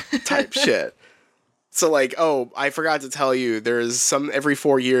 type shit. So like, oh, I forgot to tell you, there's every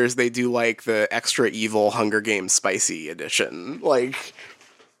 4 years they do like the extra evil Hunger Games spicy edition. Like,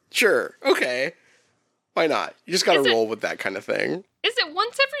 sure, okay, why not? You just gotta roll with that kind of thing. Is it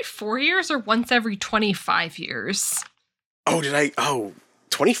once every 4 years or once every 25 years? Oh,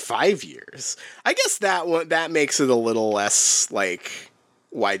 25 years. I guess that makes it a little less like,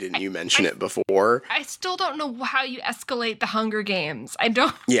 why didn't you mention it before? I still don't know how you escalate the Hunger Games. I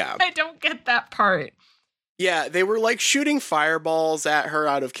don't get that part. Yeah, they were like shooting fireballs at her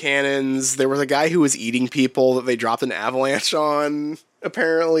out of cannons. There was a guy who was eating people that they dropped an avalanche on,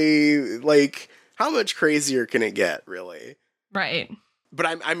 apparently. Like, how much crazier can it get, really? Right.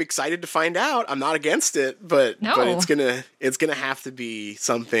 But I'm excited to find out. I'm not against it, but it's gonna have to be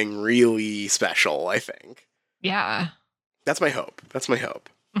something really special, I think. Yeah. That's my hope. That's my hope.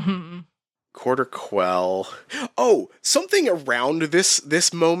 Mm-hmm. Quarter Quell. Oh, something around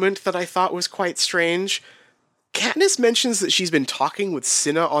this moment that I thought was quite strange. Katniss mentions that she's been talking with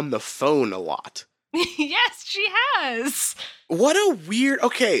Cinna on the phone a lot. Yes, she has. What a weird...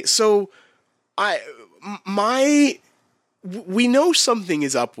 Okay, so we know something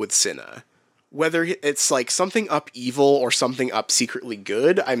is up with Cinna. Whether it's, like, something up evil or something up secretly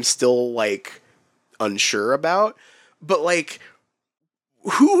good, I'm still, like, unsure about. But, like,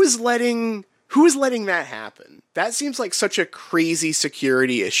 who is letting that happen? That seems like such a crazy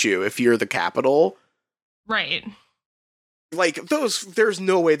security issue if you're the Capitol. Right. Like, there's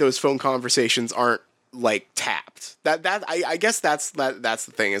no way those phone conversations aren't, like, tapped. I guess that's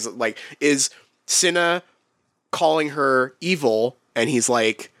the thing, is Cinna calling her evil, and he's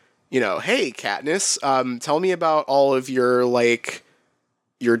like, hey, Katniss, tell me about all of your, like,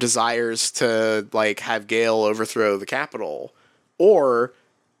 your desires to, like, have Gale overthrow the Capitol. Or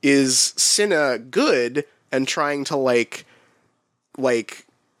is Cinna good and trying to, like,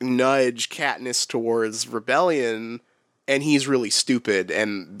 nudge Katniss towards rebellion, and he's really stupid,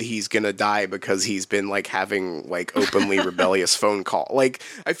 and he's gonna die because he's been, like, having, like, openly rebellious phone call. Like,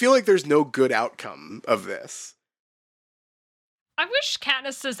 I feel like there's no good outcome of this. I wish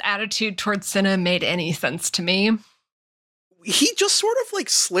Katniss's attitude towards Cinna made any sense to me. He just sort of, like,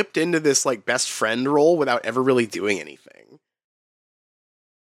 slipped into this, like, best friend role without ever really doing anything.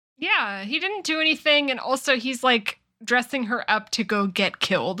 Yeah, he didn't do anything, and also he's, like, dressing her up to go get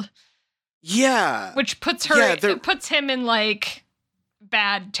killed. Yeah. Which puts her, it puts him in, like,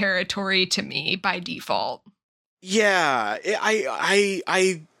 bad territory to me by default. Yeah,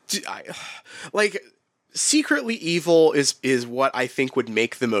 I like, secretly evil is what I think would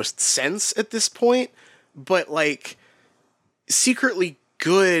make the most sense at this point, but, like, secretly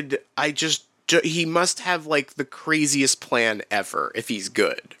good, he must have, like, the craziest plan ever if he's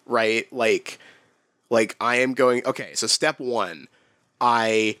good, right? Like I am going, okay, so step 1,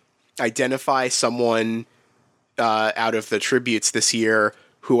 I identify someone out of the tributes this year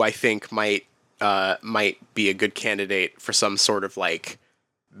who I think might be a good candidate for some sort of, like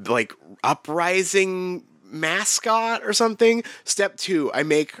uprising mascot or something. Step 2, I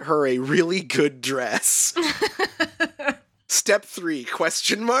make her a really good dress. Step 3,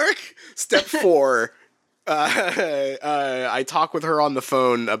 question mark? Step 4, I talk with her on the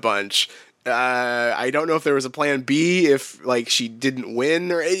phone a bunch. I don't know if there was a plan B if, like, she didn't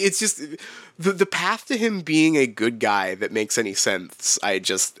win, or it's just the path to him being a good guy that makes any sense. I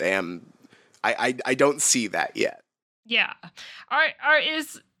don't see that yet. Yeah.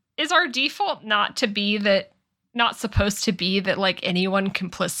 Is our default not supposed to be that, like, anyone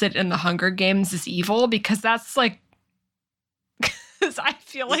complicit in the Hunger Games is evil? Because that's, like, because I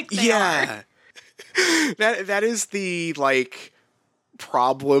feel like they are. That is the, like,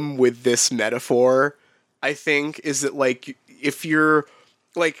 problem with this metaphor, I think, is that, like, if you're,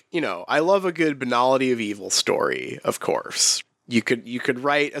 like, I love a good banality of evil story, of course. You could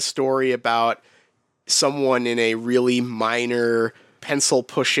write a story about someone in a really minor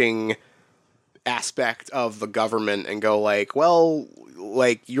pencil-pushing aspect of the government and go, like, well,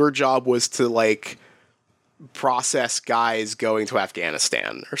 like, your job was to, like, process guys going to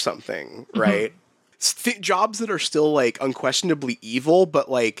Afghanistan or something, right? Jobs that are still, like, unquestionably evil,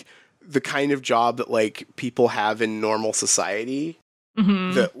 but, like, the kind of job that, like, people have in normal society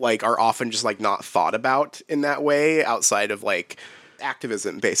that, like, are often just, like, not thought about in that way outside of, like,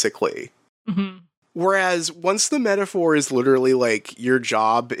 activism, basically. Whereas once the metaphor is literally, like, your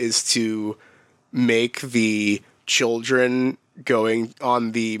job is to make the children going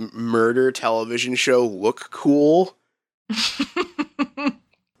on the murder television show look cool.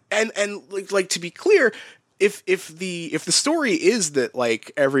 And like to be clear, if the story is that,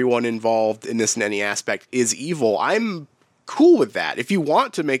 like, everyone involved in this in any aspect is evil, I'm cool with that. If you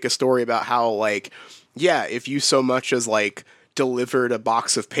want to make a story about how, like, yeah, if you so much as, like, delivered a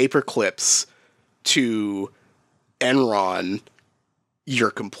box of paper clips to Enron,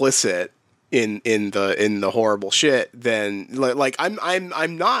 you're complicit in the horrible shit, then, like,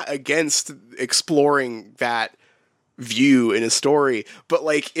 I'm not against exploring that view in a story, but,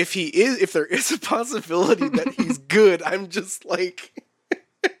 like, if there is a possibility that he's good, I'm just like,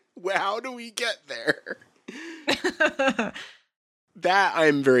 how do we get there? That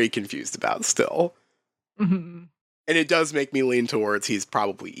I'm very confused about still. And it does make me lean towards he's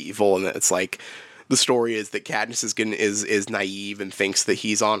probably evil, and it's like the story is that Katniss is naive and thinks that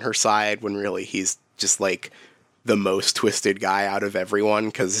he's on her side when really he's just, like, the most twisted guy out of everyone,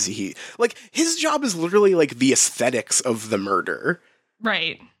 because his job is literally, like, the aesthetics of the murder.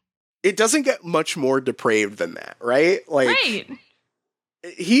 Right. it doesn't get much more depraved than that, right? Like, Right.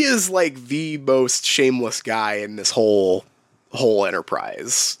 he is like the most shameless guy in this whole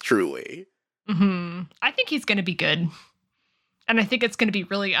enterprise, truly. I think he's going to be good. And I think it's going to be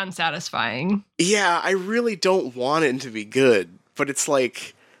really unsatisfying. Yeah, I really don't want it to be good, but it's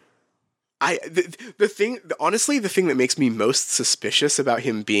like, the thing that makes me most suspicious about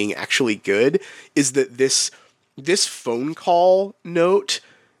him being actually good is that this phone call note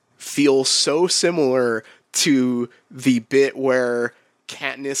feels so similar to the bit where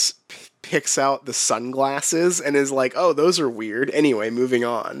Katniss picks out the sunglasses and is like, "Oh, those are weird." Anyway, moving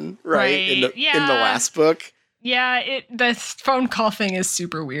on. Right? In the last book. Yeah, the phone call thing is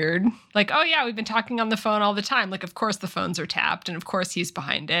super weird. Like, oh yeah, we've been talking on the phone all the time. Like, of course the phones are tapped, and of course he's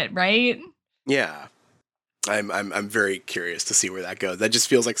behind it, right? Yeah. I'm very curious to see where that goes. That just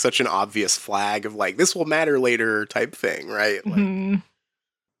feels like such an obvious flag of like, this will matter later type thing, right? Like,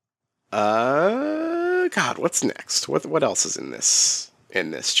 God, what's next? What else is in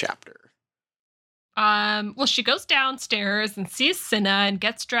this chapter? Well, she goes downstairs and sees Cinna and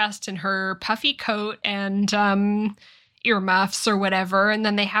gets dressed in her puffy coat and earmuffs or whatever, and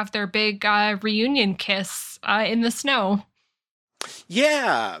then they have their big reunion kiss in the snow.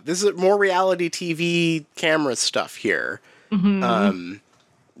 Yeah, this is more reality TV camera stuff here.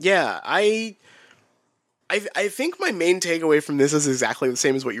 Yeah, I think my main takeaway from this is exactly the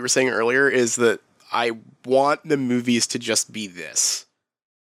same as what you were saying earlier, is that I want the movies to just be this.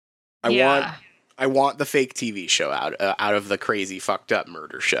 I want the fake TV show out of the crazy fucked up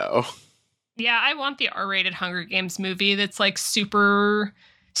murder show. Yeah, I want the R-rated Hunger Games movie that's like super,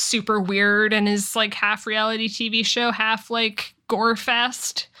 super weird and is like half reality TV show, half like gore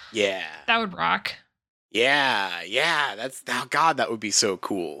fest. Yeah. That would rock. Yeah. God, that would be so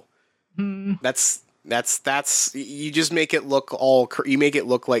cool. That's you just make it look you make it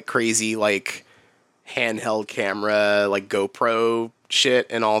look like crazy, like handheld camera, like GoPro shit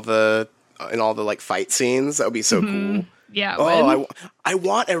and all the like fight scenes. That would be so cool. Yeah. I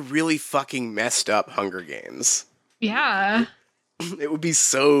want a really fucking messed up Hunger Games. Yeah. It would be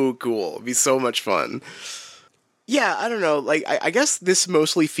so cool. It'd be so much fun. Yeah, I don't know. Like, I guess this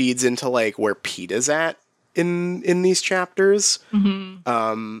mostly feeds into like where Peeta's at in these chapters.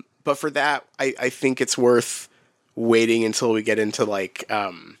 But for that, I think it's worth waiting until we get into like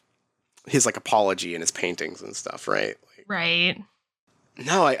his like apology and his paintings and stuff, right? Like, right.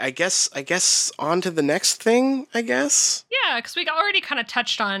 No, I guess on to the next thing, I guess. Yeah, because we already kind of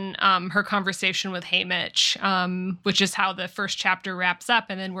touched on her conversation with Haymitch, which is how the first chapter wraps up,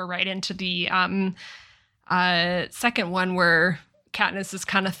 and then we're right into the second one where Katniss is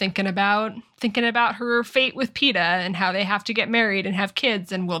kind of thinking about her fate with Peeta and how they have to get married and have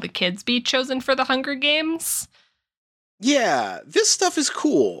kids, and will the kids be chosen for the Hunger Games? Yeah, this stuff is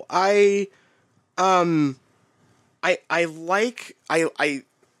cool. I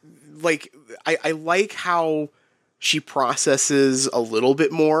like how she processes a little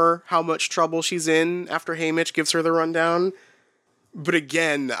bit more how much trouble she's in after Haymitch gives her the rundown. But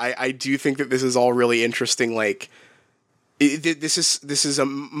again, I do think that this is all really interesting. Like, this is a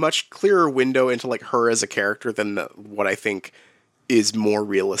much clearer window into like her as a character than what I think is more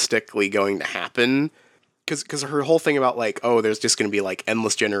realistically going to happen. Because her whole thing about like, oh, there's just going to be like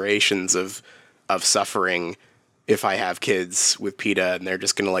endless generations of suffering if I have kids with Peeta, and they're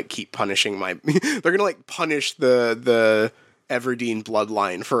just gonna like keep punishing they're gonna like punish the Everdeen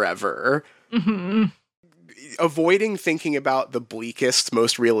bloodline forever. Avoiding thinking about the bleakest,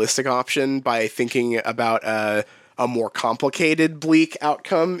 most realistic option by thinking about a more complicated, bleak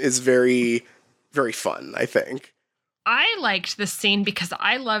outcome is very, very fun, I think. I liked this scene because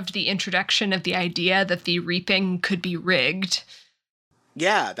I loved the introduction of the idea that the reaping could be rigged.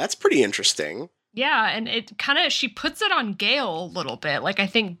 Yeah, that's pretty interesting. Yeah, and it kind of, she puts it on Gale a little bit. Like, I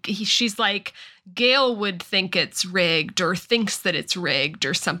think she's like, Gale would think it's rigged or thinks that it's rigged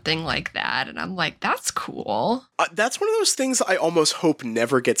or something like that. And I'm like, that's cool. That's one of those things I almost hope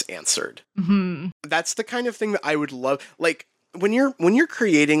never gets answered. That's the kind of thing that I would love. Like, when you're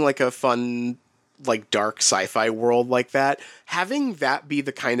creating like a fun, like dark sci-fi world like that, having that be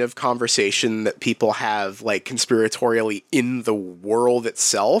the kind of conversation that people have like conspiratorially in the world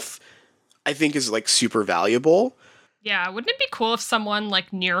itself, I think is like super valuable. Yeah, wouldn't it be cool if someone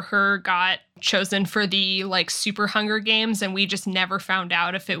like near her got chosen for the like super Hunger Games and we just never found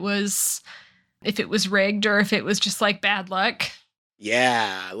out if it was rigged or if it was just like bad luck?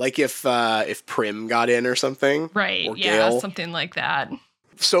 Yeah, like if Prim got in or something. Right, or yeah, Gale. something like that.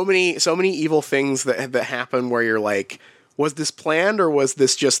 So many evil things that happen where you're like, was this planned or was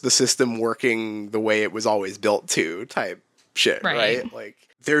this just the system working the way it was always built to type shit, right? Like,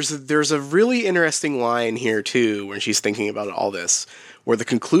 there's a really interesting line here too when she's thinking about all this, where the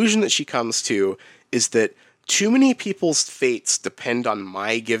conclusion that she comes to is that too many people's fates depend on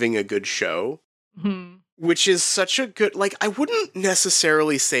my giving a good show. Mm-hmm. Which is such a good, like, I wouldn't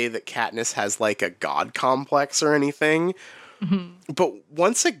necessarily say that Katniss has, like, a god complex or anything, Mm-hmm. but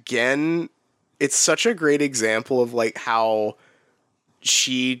once again, it's such a great example of, like, how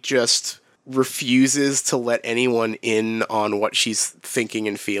she just refuses to let anyone in on what she's thinking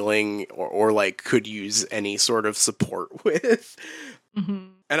and feeling, or like, could use any sort of support with. Mm-hmm.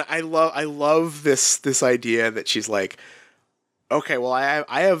 And I love this idea that she's like, okay, well, I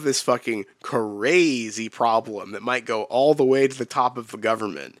have this fucking crazy problem that might go all the way to the top of the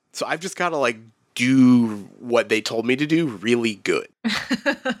government. So I've just got to, like, do what they told me to do really good.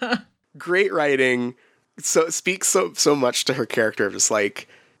 Great writing. So it speaks so much to her character. Just like,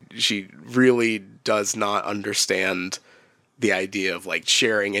 she really does not understand the idea of, like,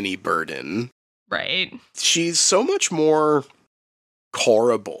 sharing any burden. Right. She's so much more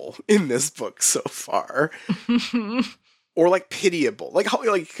horrible in this book so far. Or, like, pitiable, like,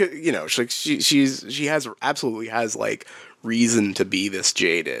 you know, she absolutely has like reason to be this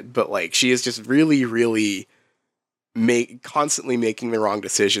jaded, but, like, she is just really, really constantly making the wrong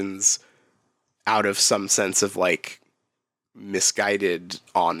decisions out of some sense of, like, misguided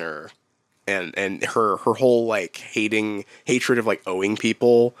honor, and her whole, like, hatred of, like, owing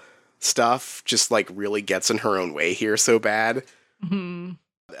people stuff just, like, really gets in her own way here so bad. Mm-hmm.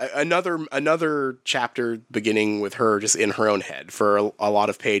 Another chapter beginning with her just in her own head for a lot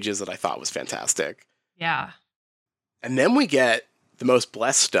of pages that I thought was fantastic. Yeah. And then we get the most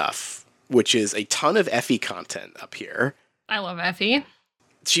blessed stuff, which is a ton of Effie content up here. I love Effie.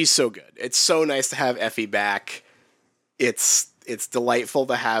 She's so good. It's so nice to have Effie back. It's delightful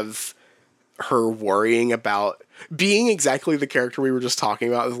to have her worrying about being exactly the character we were just talking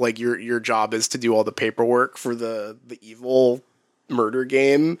about. Like, your job is to do all the paperwork for the evil murder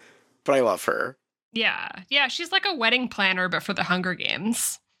game, but I love her. Yeah, she's like a wedding planner, but for the Hunger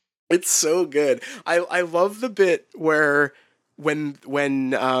Games. It's so good. I love the bit where when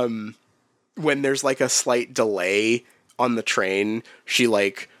there's, like, a slight delay on the train, she,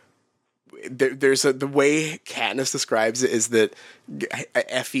 like, the way Katniss describes it is that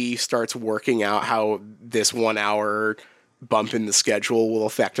Effie starts working out how this 1 hour bump in the schedule will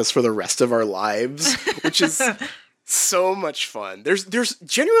affect us for the rest of our lives, which is so much fun. There's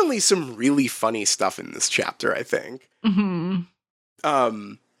genuinely some really funny stuff in this chapter, I think.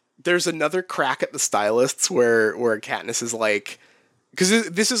 Mm-hmm. There's another crack at the stylists where Katniss is like, because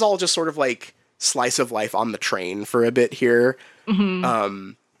this is all just sort of like slice of life on the train for a bit here.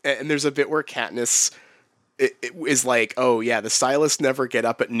 Mm-hmm. And there's a bit where Katniss it is like, oh yeah, the stylists never get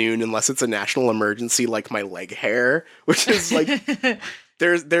up at noon unless it's a national emergency, like my leg hair, which is like,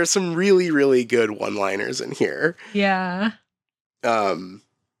 there's some really, really good one-liners in here. Yeah. And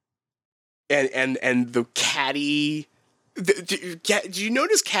the catty. Do you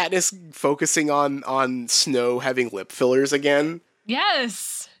notice Katniss focusing on Snow having lip fillers again?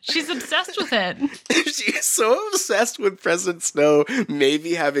 Yes, she's obsessed with it. She's so obsessed with President Snow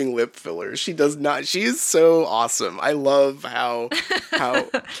maybe having lip fillers. She does not. She is so awesome. I love how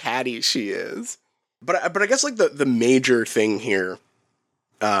catty she is. But I guess, like, the major thing here,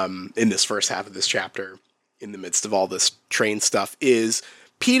 in this first half of this chapter, in the midst of all this train stuff, is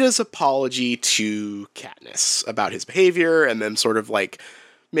Peeta's apology to Katniss about his behavior, and them sort of, like,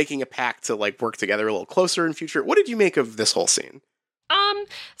 making a pact to, like, work together a little closer in future. What did you make of this whole scene?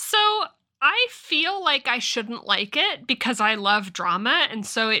 So I feel like I shouldn't like it because I love drama, and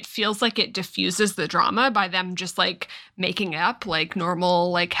so it feels like it diffuses the drama by them just, like, making up, like,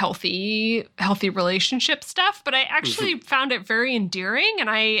 normal, like, healthy relationship stuff. But I actually found it very endearing, and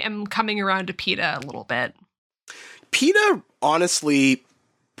I am coming around to Peeta a little bit. Peeta honestly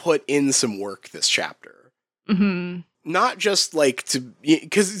put in some work this chapter. Mm-hmm. Not just, like,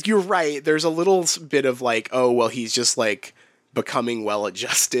 because you're right, there's a little bit of, like, oh, well, he's just, like, becoming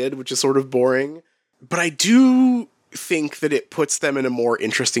well-adjusted, which is sort of boring. But I do think that it puts them in a more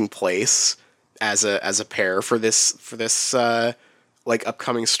interesting place as a pair for this like,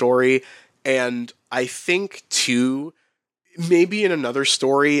 upcoming story. And I think, too, maybe in another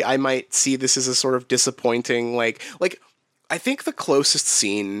story, I might see this as a sort of disappointing, like, I think the closest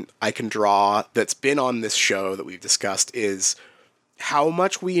scene I can draw that's been on this show that we've discussed is how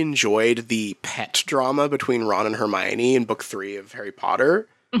much we enjoyed the pet drama between Ron and Hermione in book 3 of Harry Potter.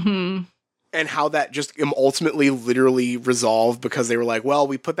 Mm-hmm. And how that just ultimately literally resolved because they were like, well,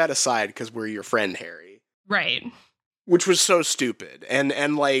 we put that aside because we're your friend, Harry. Right. Which was so stupid.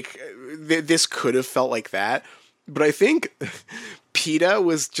 And like, this could have felt like that. but I think Peeta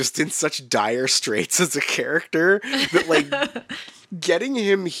was just in such dire straits as a character that, like, getting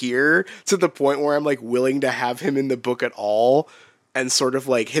him here to the point where I'm, like, willing to have him in the book at all and sort of,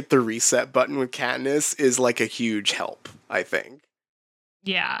 like, hit the reset button with Katniss is, like, a huge help, I think.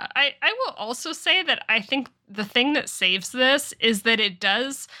 Yeah, I will also say that I think the thing that saves this is that it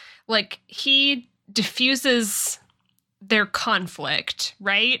does, like, he diffuses their conflict,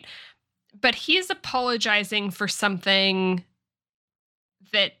 right? But he's apologizing for something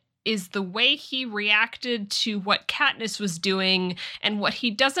that is the way he reacted to what Katniss was doing, and what he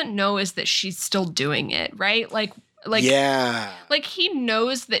doesn't know is that she's still doing it, right? Like yeah, like he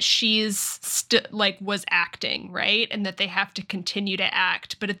knows that she's was acting, right? And that they have to continue to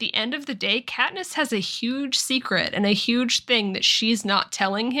act. But at the end of the day, Katniss has a huge secret and a huge thing that she's not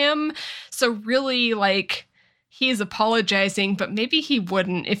telling him. So really, like, he's apologizing, but maybe he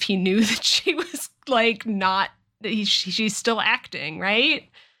wouldn't if he knew that she was, like, not, she's still acting, right?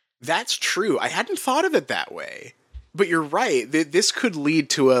 That's true. I hadn't thought of it that way. But you're right. This could lead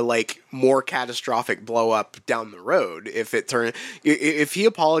to a, like, more catastrophic blow up down the road if he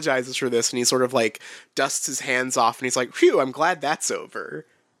apologizes for this and he sort of, like, dusts his hands off and he's like, "Phew, I'm glad that's over."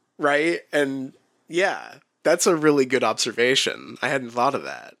 Right? And yeah, that's a really good observation. I hadn't thought of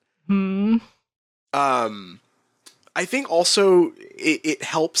that. I think also it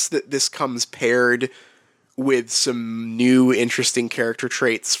helps that this comes paired with some new interesting character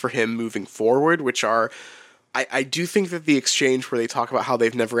traits for him moving forward, which are, I do think that the exchange where they talk about how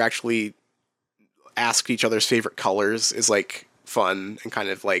they've never actually asked each other's favorite colors is, like, fun and kind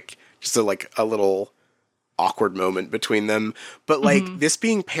of, like, just a little awkward moment between them. But, like, this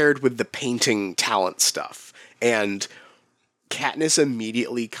being paired with the painting talent stuff and Katniss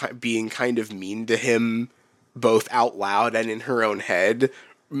immediately being kind of mean to him both out loud and in her own head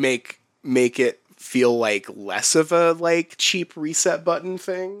make it feel like less of a, like, cheap reset button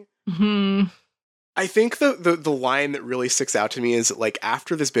thing. I think the line that really sticks out to me is that, like,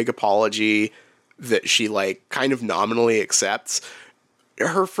 after this big apology that she, like, kind of nominally accepts,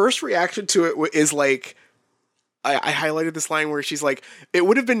 her first reaction to it is, like, I highlighted this line where she's like, "It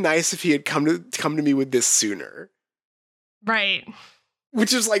would have been nice if he had come to me with this sooner." Right.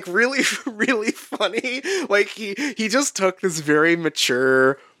 Which is, like, really, really funny. Like, he just took this very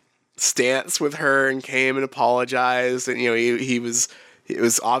mature stance with her and came and apologized, and, you know, it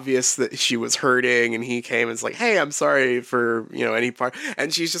was obvious that she was hurting, and he came and was like, "Hey, I'm sorry for, you know, any part,"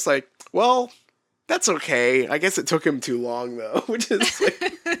 and she's just like, "Well, that's okay. I guess it took him too long, though," which is,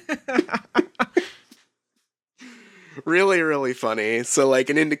 like, really, really funny. So, like,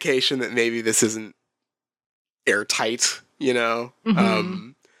 an indication that maybe this isn't airtight, you know?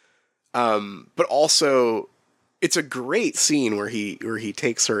 But also, it's a great scene where he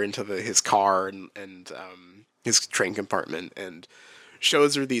takes her into his car and his train compartment and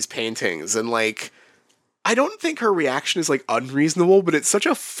shows her these paintings, and, like, I don't think her reaction is, like, unreasonable, but it's such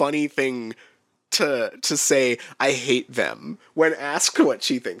a funny thing to say, "I hate them," when asked what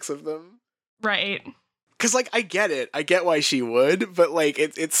she thinks of them. Right. Because, like, I get it. I get why she would, but, like,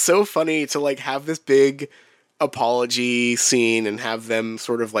 it's so funny to, like, have this big apology scene and have them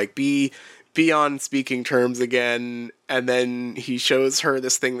sort of, like, be on speaking terms again, and then he shows her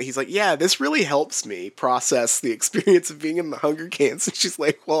this thing that he's like, "Yeah, this really helps me process the experience of being in the Hunger Games," and she's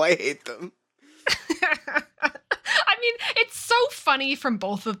like, "Well, I hate them." I mean, it's so funny from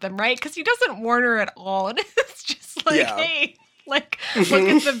both of them, right? Because he doesn't warn her at all, and it's just like, Yeah. "Hey, like, look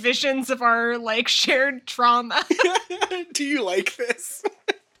at the visions of our, like, shared trauma." Do you like this?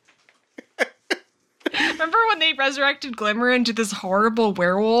 Remember when they resurrected Glimmer into this horrible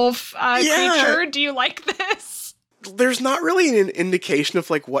werewolf creature? Do you like this? There's not really an indication of,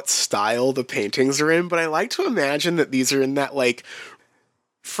 like, what style the paintings are in, but I like to imagine that these are in that, like,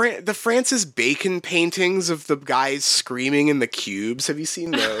 the Francis Bacon paintings of the guys screaming in the cubes. Have you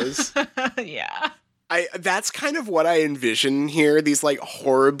seen those? Yeah. That's kind of what I envision here. These, like,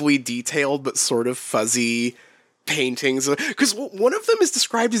 horribly detailed but sort of fuzzy paintings. Because one of them is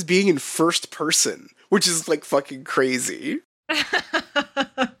described as being in first person, which is, like, fucking crazy.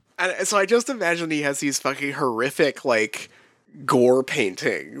 And so I just imagine he has these fucking horrific, like, gore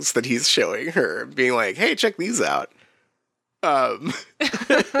paintings that he's showing her, being like, "Hey, check these out." But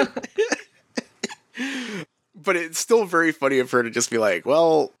it's still very funny of her to just be like,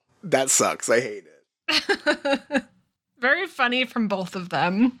 "Well, that sucks. I hate it." Very funny from both of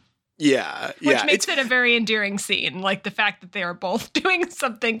them. Yeah. Which makes it a very endearing scene, like the fact that they are both doing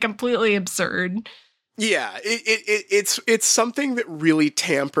something completely absurd. Yeah, it's something that really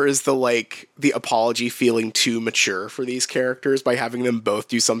tampers the apology feeling too mature for these characters by having them both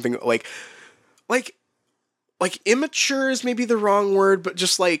do something like like immature is maybe the wrong word, but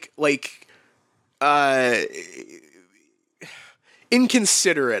just like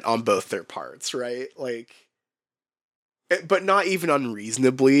inconsiderate on both their parts, right? Like, but not even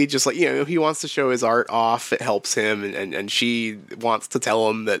unreasonably, just like, he wants to show his art off, it helps him, and she wants to tell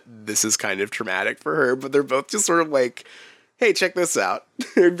him that this is kind of traumatic for her, but they're both just sort of like, hey, check this out.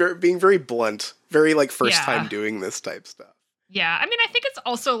 Being very blunt, very like first time doing this type stuff. Yeah, I mean, I think it's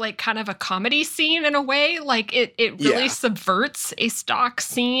also like kind of a comedy scene in a way. Like it really subverts a stock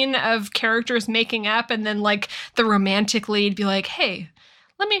scene of characters making up, and then like the romantic lead be like, hey,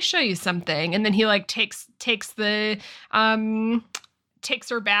 let me show you something. And then he like takes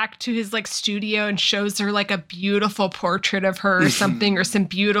her back to his like studio and shows her like a beautiful portrait of her or something, or some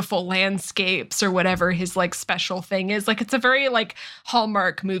beautiful landscapes or whatever his like special thing is. Like, it's a very like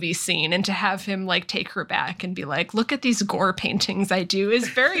Hallmark movie scene. And to have him like take her back and be like, look at these gore paintings I do is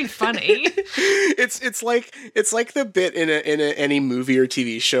very funny. It's like the bit in any movie or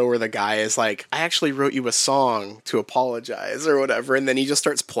TV show where the guy is like, I actually wrote you a song to apologize or whatever. And then he just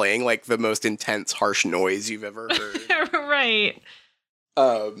starts playing like the most intense, harsh noise you've ever heard. Right.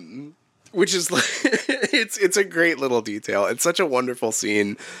 Which is like, it's a great little detail. It's such a wonderful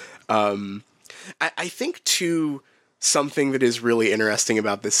scene. I think too, something that is really interesting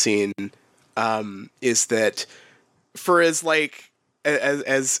about this scene, is that for as like,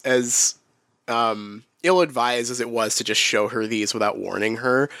 as ill-advised as it was to just show her these without warning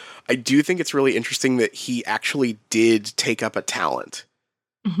her, I do think it's really interesting that he actually did take up a talent.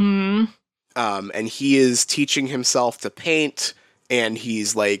 Mm-hmm. And he is teaching himself to paint, and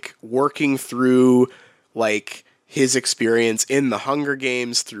he's like working through like his experience in the Hunger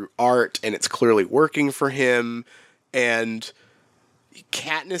Games through art, and it's clearly working for him. And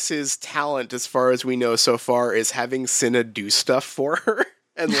Katniss's talent, as far as we know so far, is having Cinna do stuff for her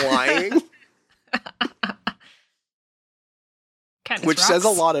and lying. Which rocks. says a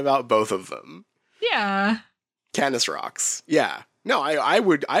lot about both of them. Yeah. Katniss rocks. Yeah. No, I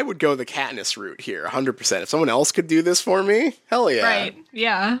would go the Katniss route here, 100%. If someone else could do this for me, hell yeah. Right.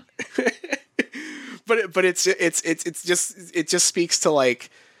 Yeah. but it just speaks to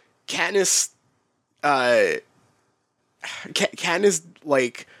like Katniss. Katniss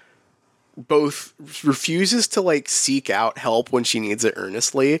like both refuses to like seek out help when she needs it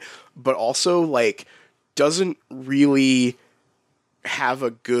earnestly, but also like doesn't really have a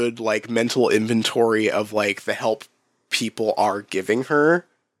good like mental inventory of like the help people are giving her.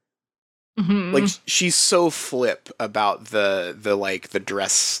 Mm-hmm. Like, she's so flip about the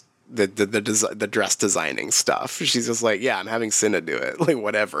dress, the dress designing stuff. She's just like, yeah, I'm having Cinna do it, like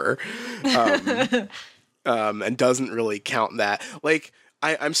whatever. And doesn't really count that. Like,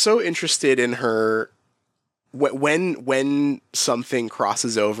 I'm so interested in her when something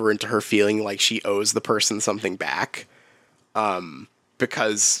crosses over into her feeling like she owes the person something back.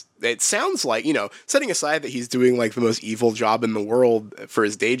 Because it sounds like, setting aside that he's doing like the most evil job in the world for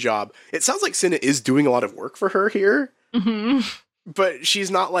his day job, it sounds like Cinna is doing a lot of work for her here. Mm-hmm. But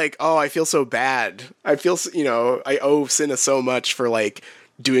she's not like, oh, I feel so bad. I feel, I owe Cinna so much for like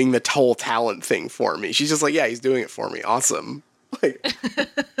doing the whole talent thing for me. She's just like, yeah, he's doing it for me. Awesome. Like,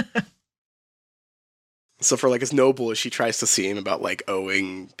 so for like as noble as she tries to seem about like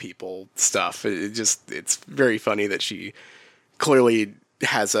owing people stuff, it's very funny that she clearly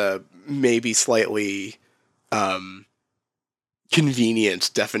has a maybe slightly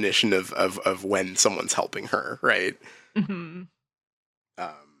convenient definition of when someone's helping her, right? Mm-hmm.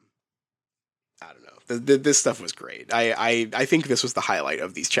 I don't know. This stuff was great. I think this was the highlight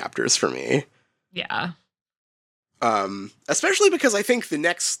of these chapters for me. Yeah. Especially because I think the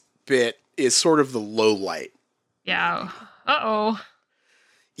next bit is sort of the low light. Yeah. Uh-oh.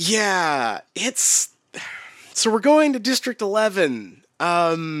 Yeah, so we're going to District 11.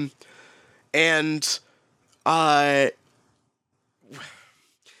 And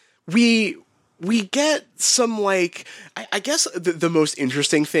we get some like, I guess the most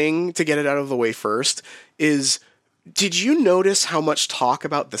interesting thing to get it out of the way first is, did you notice how much talk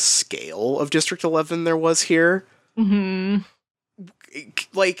about the scale of District 11 there was here? Mm-hmm.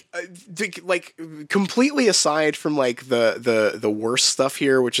 Like completely aside from like the worst stuff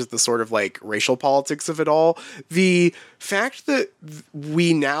here, which is the sort of like racial politics of it all, the fact that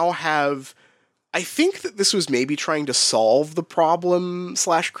we now have, I think that this was maybe trying to solve the problem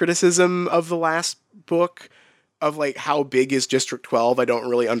 / criticism of the last book of like how big is District 12. I don't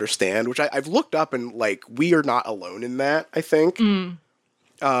really understand, which I've looked up, and like we are not alone in that, I think.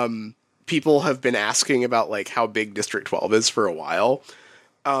 People have been asking about like how big District 12 is for a while.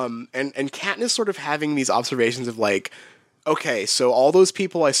 And Katniss sort of having these observations of like, okay, so all those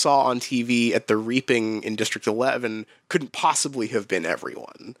people I saw on TV at the reaping in District 11 couldn't possibly have been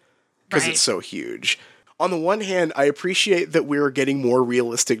everyone, because it's so huge. On the one hand, I appreciate that we're getting more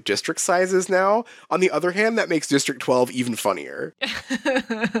realistic district sizes now. On the other hand, that makes District 12 even funnier.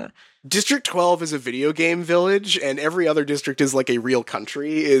 District 12 is a video game village, and every other district is like a real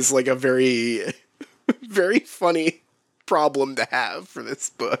country, is like a very, very funny problem to have for this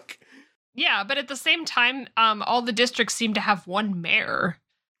book. Yeah, but at the same time, all the districts seem to have one mayor.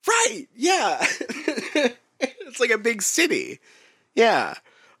 Right, yeah. It's like a big city. Yeah.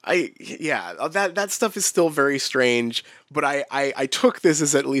 That stuff is still very strange, but I took this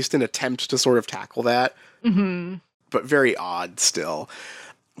as at least an attempt to sort of tackle that. Mm-hmm. But very odd still.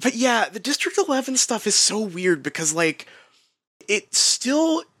 But yeah, the District 11 stuff is so weird because, like, it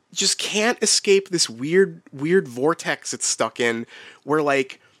still just can't escape this weird vortex it's stuck in where,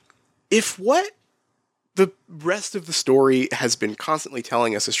 like, if what the rest of the story has been constantly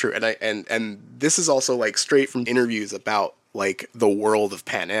telling us is true, and this is also, like, straight from interviews about, like, the world of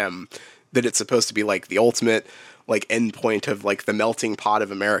Panem, that it's supposed to be, like, the ultimate, like, endpoint of, like, the melting pot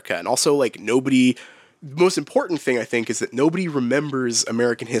of America, and also, like, the most important thing, I think, is that nobody remembers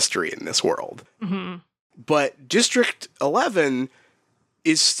American history in this world. Mm-hmm. But District 11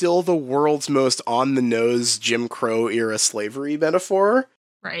 is still the world's most on-the-nose Jim Crow-era slavery metaphor.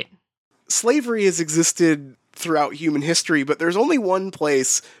 Right. Slavery has existed throughout human history, but there's only one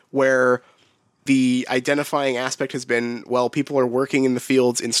place where the identifying aspect has been, well, people are working in the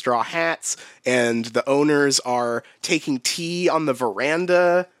fields in straw hats, and the owners are taking tea on the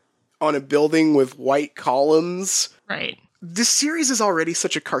veranda on a building with white columns. Right. This series is already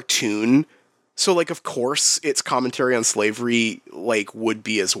such a cartoon, so, like, of course, its commentary on slavery, like, would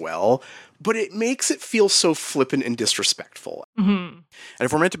be as well, but it makes it feel so flippant and disrespectful. Mm-hmm. And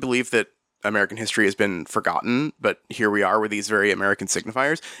if we're meant to believe that American history has been forgotten, but here we are with these very American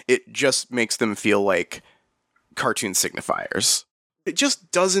signifiers, it just makes them feel like cartoon signifiers. It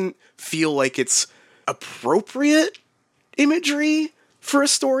just doesn't feel like it's appropriate imagery for a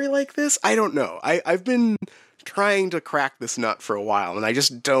story like this. I don't know. I've been trying to crack this nut for a while, and I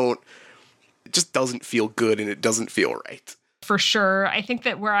just don't. It just doesn't feel good, and it doesn't feel right. For sure. I think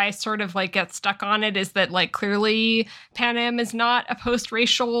that where I sort of like get stuck on it is that, like, clearly Panem is not a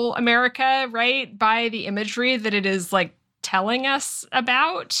post-racial America, right? By the imagery that it is, like, telling us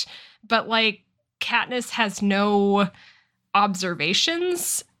about. But, like, Katniss has no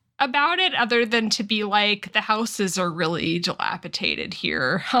observations about it other than to be like, the houses are really dilapidated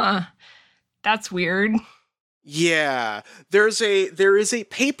here. Huh. That's weird. Yeah. There is a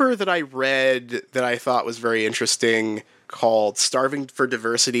paper that I read that I thought was very interesting called Starving for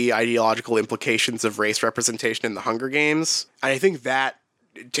Diversity, Ideological Implications of Race Representation in the Hunger Games. And I think that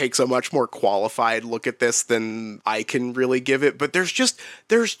takes a much more qualified look at this than I can really give it. But there's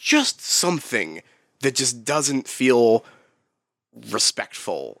just something that just doesn't feel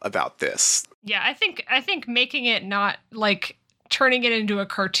respectful about this. Yeah, I think making it not, like, turning it into a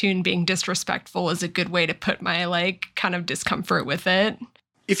cartoon being disrespectful is a good way to put my, like, kind of discomfort with it.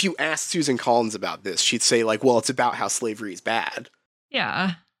 If you asked Susan Collins about this, she'd say, like, well, it's about how slavery is bad.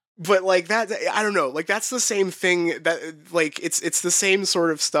 Yeah. But, like, that, I don't know, like, that's the same thing that, like, it's the same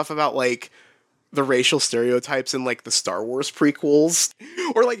sort of stuff about, like, the racial stereotypes in, like, the Star Wars prequels.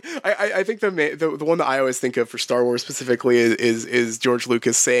 Or, like, I think the one that I always think of for Star Wars specifically is George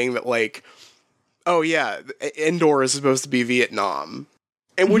Lucas saying that, like, oh yeah, Endor is supposed to be Vietnam.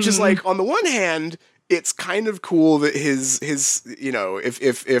 And which is, like, on the one hand, it's kind of cool that his you know,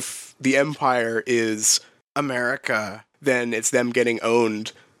 if the Empire is America, then it's them getting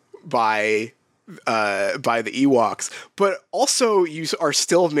owned by the Ewoks. But also, you are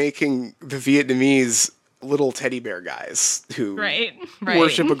still making the Vietnamese little teddy bear guys who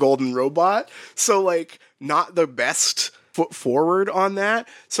worship a golden robot. So, like, not the best foot forward on that.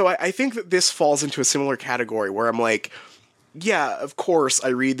 So I think that this falls into a similar category where I'm like, yeah, of course I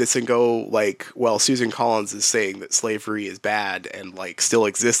read this and go, like, well, Susan Collins is saying that slavery is bad and, like, still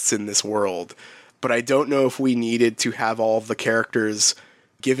exists in this world. But I don't know if we needed to have all of the characters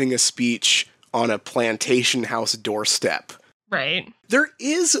giving a speech on a plantation house doorstep. Right. There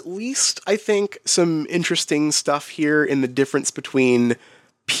is at least, I think, some interesting stuff here in the difference between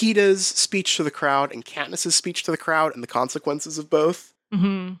Peeta's speech to the crowd and Katniss's speech to the crowd and the consequences of both.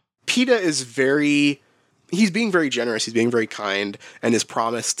 Mm-hmm. Peeta is he's being very generous, he's being very kind, and his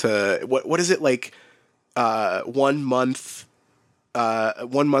promise to, what is it, like, 1 month's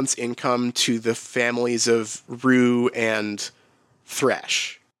income to the families of Rue and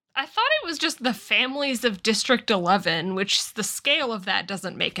Thresh. I thought it was just the families of District 11, which the scale of that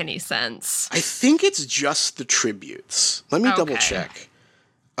doesn't make any sense. I think it's just the tributes. Let me double check.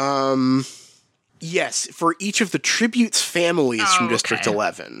 Yes, for each of the tributes families from District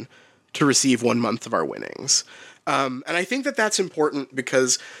 11 to receive 1 month of our winnings. And I think that that's important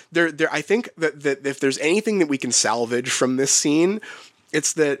because I think that if there's anything that we can salvage from this scene,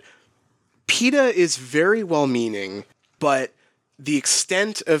 it's that Peeta is very well-meaning, but the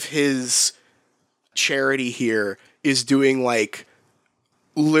extent of his charity here is doing, like,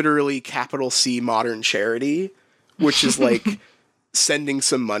 literally capital C modern charity, which is, like, sending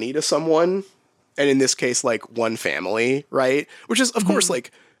some money to someone, and in this case, like, one family, right? Which is, of course,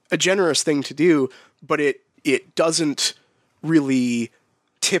 like, a generous thing to do, but it doesn't really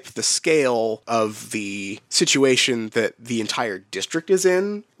tip the scale of the situation that the entire district is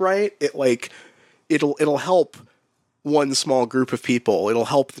in, right? It'll help one small group of people. It'll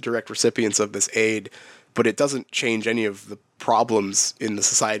help the direct recipients of this aid, but it doesn't change any of the problems in the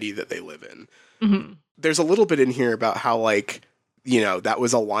society that they live in. Mm-hmm. There's a little bit in here about how, like, you know, that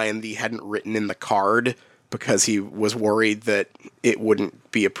was a line that he hadn't written in the card because he was worried that it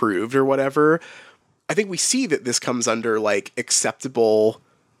wouldn't be approved or whatever. I think we see that this comes under, like, acceptable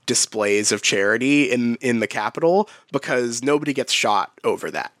displays of charity in the Capitol because nobody gets shot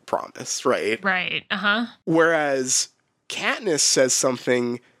over that promise, right? Right, uh-huh. Whereas Katniss says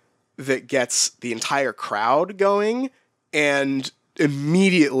something that gets the entire crowd going, and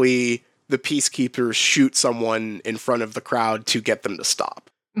immediately the peacekeepers shoot someone in front of the crowd to get them to stop.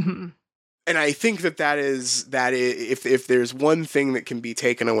 Mm-hmm. And I think that is if there's one thing that can be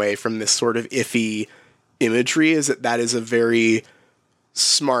taken away from this sort of iffy imagery, is that is a very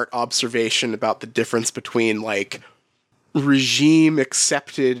smart observation about the difference between, like, regime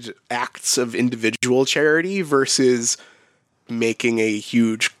accepted acts of individual charity versus making a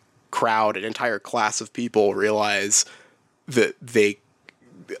huge crowd, an entire class of people realize that they,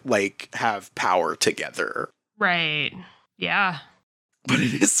 like, have power together. Right. Yeah. But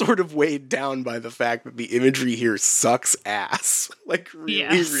it is sort of weighed down by the fact that the imagery here sucks ass. Like,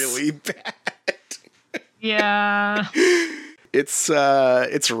 really, really bad. Yeah. It's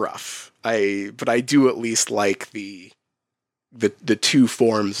rough. But I do at least like the two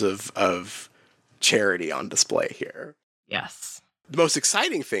forms of charity on display here. Yes. The most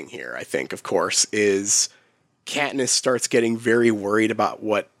exciting thing here, I think, of course, is Katniss starts getting very worried about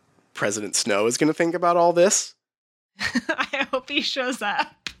what President Snow is going to think about all this. I hope he shows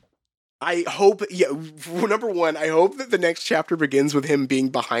up. I hope, number one, I hope that the next chapter begins with him being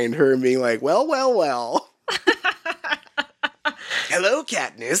behind her and being like, well, well, well. Hello,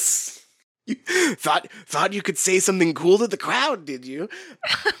 Katniss. You thought you could say something cool to the crowd, did you?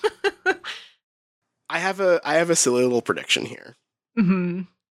 I have a silly little prediction here. Mm-hmm.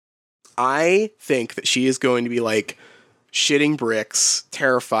 I think that she is going to be, like, shitting bricks,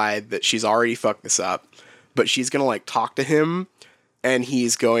 terrified that she's already fucked this up, but she's going to, like, talk to him, and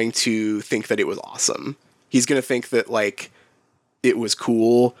he's going to think that it was awesome. He's going to think that, like, it was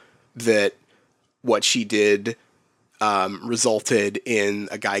cool that what she did resulted in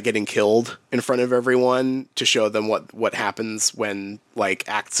a guy getting killed in front of everyone to show them what happens when, like,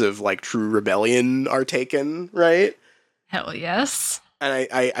 acts of, like, true rebellion are taken, right? Hell yes. And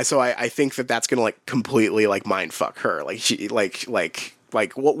I think that that's gonna, like, completely, like, mind fuck her. Like, she like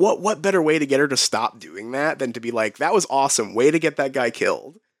what better way to get her to stop doing that than to be like, that was awesome, way to get that guy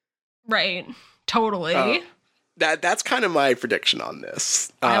killed. Right. Totally. That's kind of my prediction on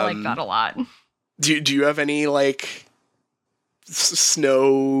this. I like that a lot. Do you have any, like,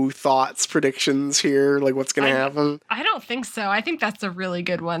 Snow thoughts, predictions here? Like, what's gonna happen? I don't think so. I think that's a really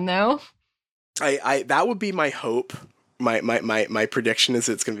good one, though. I that would be my hope. My prediction is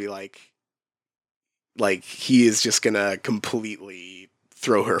it's gonna be like he is just gonna completely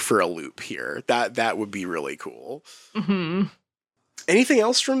throw her for a loop here. That would be really cool. Mm-hmm. Anything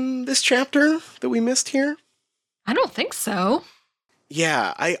else from this chapter that we missed here? I don't think so.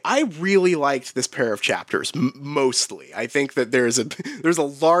 Yeah, I really liked this pair of chapters, mostly. I think that there's a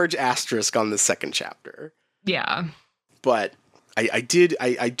large asterisk on the second chapter. Yeah. But I do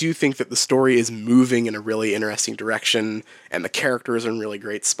think that the story is moving in a really interesting direction, and the characters are in really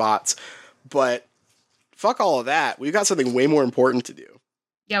great spots. But fuck all of that. We've got something way more important to do.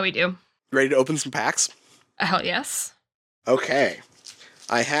 Yeah, we do. Ready to open some packs? Hell yes. Okay.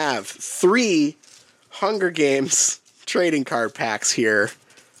 I have 3 Hunger Games trading card packs here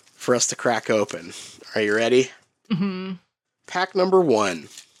for us to crack open. Are you ready? Mm-hmm. Pack number 1.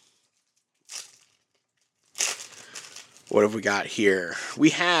 What have we got here? We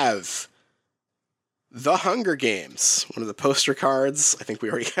have The Hunger Games, one of the poster cards. I think we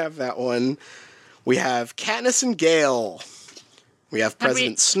already have that one. We have Katniss and Gale. We have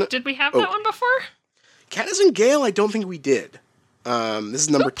President Snow. Did we have that one before? Katniss and Gale, I don't think we did. This is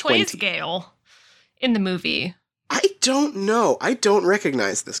number 20. Who plays Gale in the movie? I don't know. I don't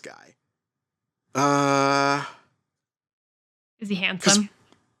recognize this guy. Is he handsome?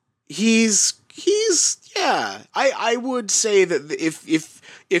 He's yeah. I would say that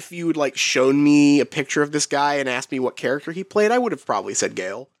if you would like shown me a picture of this guy and asked me what character he played, I would have probably said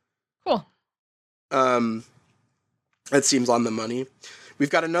Gale. Cool. That seems on the money. We've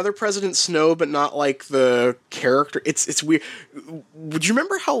got another President Snow, but not like the character. It's weird. Would you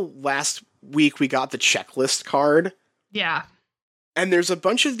remember how last week we got the checklist card? Yeah. And there's a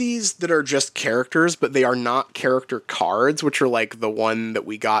bunch of these that are just characters, but they are not character cards, which are like the one that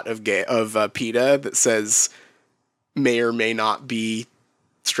we got of Peeta that says may or may not be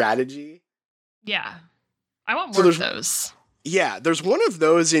strategy. Yeah. I want more of those. Yeah, there's one of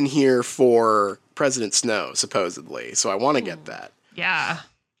those in here for President Snow, supposedly. So I want to get that. Yeah.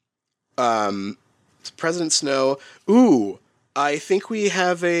 President Snow. Ooh, I think we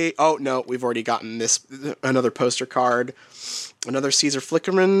have a... Oh, no, we've already gotten this. Another poster card. Another Caesar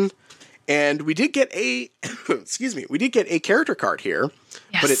Flickerman. And we did get a... excuse me. We did get a character card here.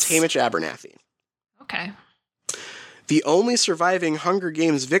 Yes. But it's Hamish Abernathy. Okay. The only surviving Hunger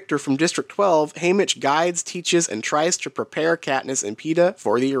Games victor from District 12, Hamish guides, teaches, and tries to prepare Katniss and Peeta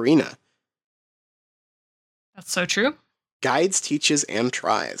for the arena. That's so true. Guides, teaches, and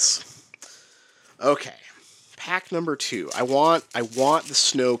tries. Okay. Pack number 2. I want the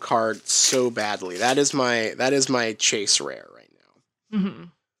Snow card so badly. That is my chase rare right now. Mm-hmm.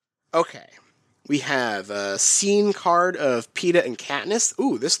 Okay. We have a scene card of Peeta and Katniss.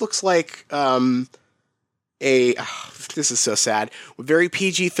 Ooh, this looks like this is so sad. A very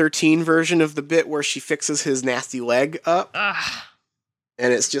PG-13 version of the bit where she fixes his nasty leg up.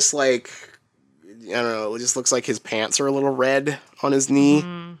 And it's just like, I don't know, it just looks like his pants are a little red on his knee.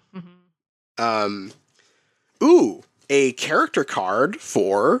 Mm-hmm. Ooh, a character card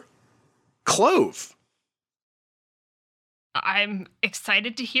for Clove. I'm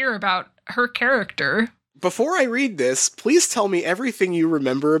excited to hear about her character. Before I read this, please tell me everything you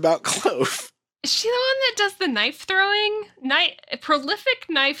remember about Clove. Is she the one that does the knife throwing? Prolific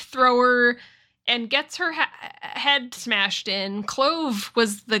knife thrower and gets her head smashed in. Clove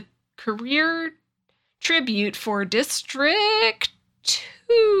was the career tribute for District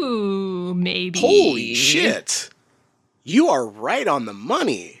 2, maybe. Holy shit. You are right on the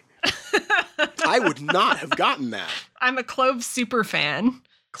money. I would not have gotten that. I'm a Clove super fan.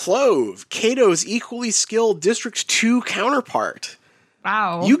 Clove, Cato's equally skilled District 2 counterpart.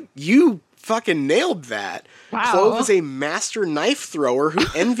 Wow. You fucking nailed that. Wow. Clove is a master knife thrower who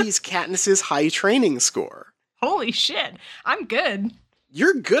envies Katniss's high training score. Holy shit. I'm good.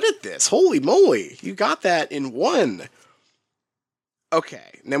 You're good at this. Holy moly. You got that in one.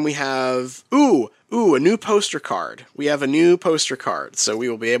 Okay. And then we have, a new poster card. We have a new poster card. So we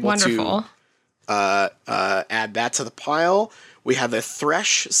will be able to add that to the pile. We have a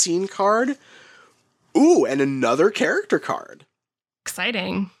Thresh scene card. Ooh, and another character card.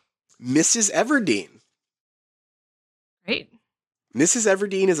 Exciting. Mrs. Everdeen. Great. Mrs.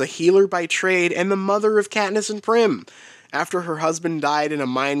 Everdeen is a healer by trade and the mother of Katniss and Prim. After her husband died in a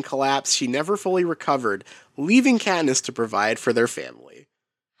mine collapse, she never fully recovered, leaving Katniss to provide for their family.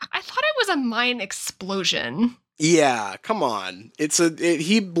 I thought it was a mine explosion. Yeah, come on.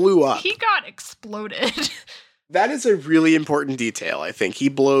 He blew up. He got exploded. That is a really important detail, I think. He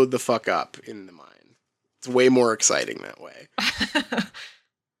blowed the fuck up in the mine. It's way more exciting that way.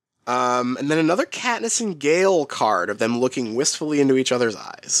 And then another Katniss and Gale card of them looking wistfully into each other's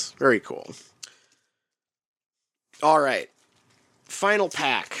eyes. Very cool. All right. Final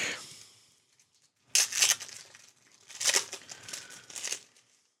pack.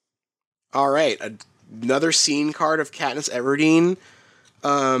 All right. Another scene card of Katniss Everdeen.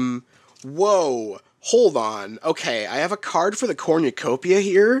 Whoa. Hold on. Okay, I have a card for the Cornucopia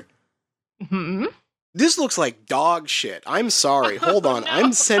here. Mm-hmm. This looks like dog shit. I'm sorry. Hold on. No,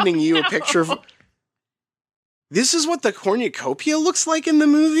 I'm sending you a picture of... This is what the Cornucopia looks like in the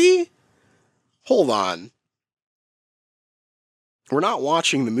movie? Hold on. We're not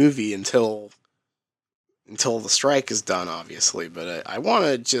watching the movie until the strike is done, obviously, but I want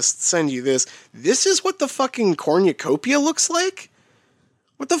to just send you this. This is what the fucking Cornucopia looks like?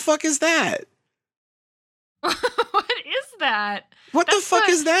 What the fuck is that? What is that? What the fuck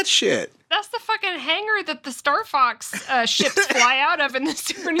is that shit? That's the fucking hangar that the Star Fox ships fly out of in the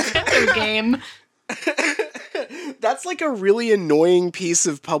Super Nintendo game. That's like a really annoying piece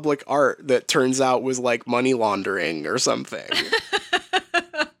of public art that turns out was like money laundering or something.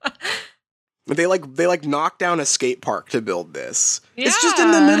 They knocked down a skate park to build this. Yeah. It's just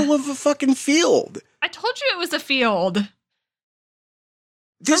in the middle of a fucking field. I told you it was a field.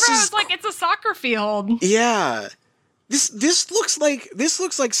 This Remember, is I was like, it's a soccer field. Yeah. This looks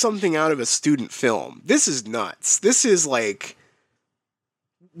like something out of a student film. This is nuts. This is like,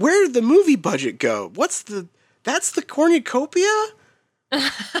 where did the movie budget go? That's the Cornucopia?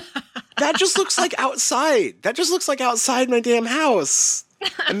 That just looks like outside. That just looks like outside my damn house.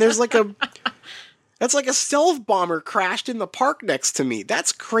 And there's that's like a stealth bomber crashed in the park next to me.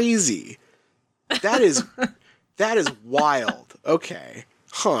 That's crazy. That is wild. Okay.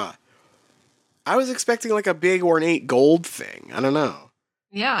 Huh. I was expecting like a big ornate gold thing. I don't know.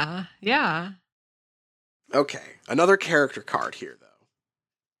 Yeah. Okay. Another character card here, though.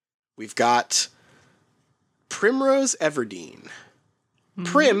 We've got Primrose Everdeen. Mm-hmm.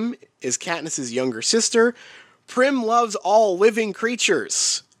 Prim is Katniss's younger sister. Prim loves all living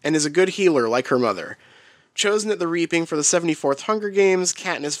creatures and is a good healer like her mother. Chosen at the Reaping for the 74th Hunger Games,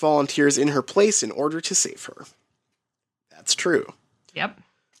 Katniss volunteers in her place in order to save her. That's true. Yep.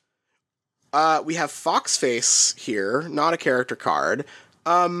 We have Foxface here, not a character card.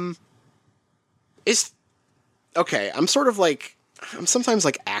 I'm sometimes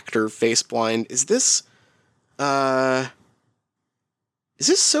like actor face blind. Is this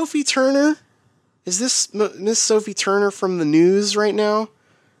Sophie Turner? Is this Miss Sophie Turner from the news right now?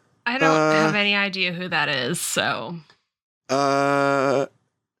 I don't have any idea who that is, so. No.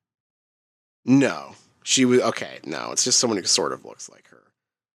 She was, okay, no, it's just someone who sort of looks like her.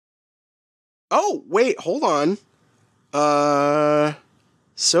 Oh, wait, hold on.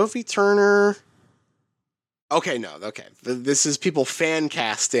 Sophie Turner. Okay, no, okay. This is people fan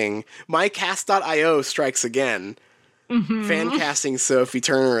casting. MyCast.io strikes again. Mm-hmm. Fan casting Sophie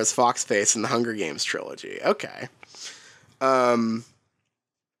Turner as Foxface in the Hunger Games trilogy. Okay.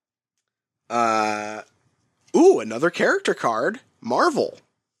 Another character card. Marvel.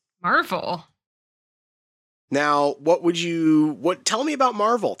 Now, tell me about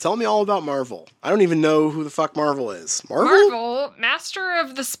Marvel. Tell me all about Marvel. I don't even know who the fuck Marvel is. Marvel, Master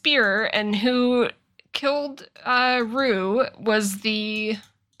of the Spear, and who killed Rue, was the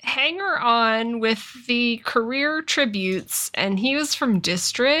hanger-on with the career tributes, and he was from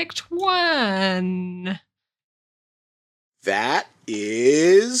District 1. That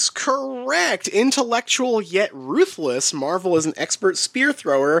is correct. Intellectual yet ruthless, Marvel is an expert spear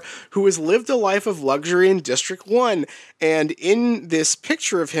thrower who has lived a life of luxury in District 1. And in this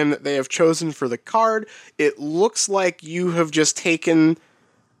picture of him that they have chosen for the card, it looks like you have just taken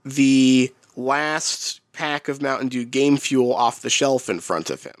the last pack of Mountain Dew Game Fuel off the shelf in front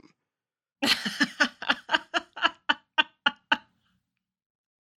of him.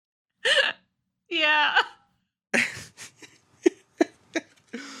 Yeah.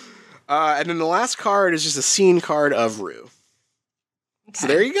 And then the last card is just a scene card of Rue. Okay. So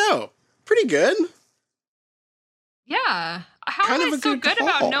there you go. Pretty good. Yeah. How am I so good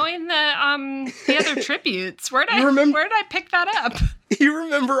about knowing the other tributes? Where did I pick that up? You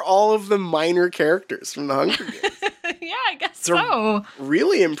remember all of the minor characters from the Hunger Games. Yeah, I guess so.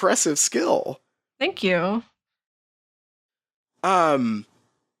 Really impressive skill. Thank you. You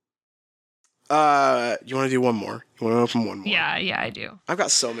want to do one more? You want to open one more? Yeah, I do. I've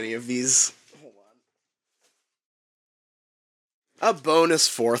got so many of these. Hold on. A bonus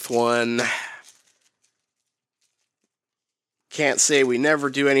fourth one. Can't say we never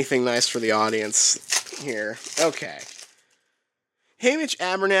do anything nice for the audience here. Okay. Hamish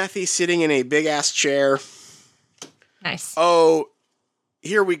Abernathy sitting in a big-ass chair. Nice. Oh,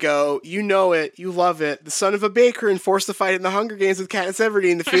 here we go. You know it. You love it. The son of a baker and forced to fight in the Hunger Games with Katniss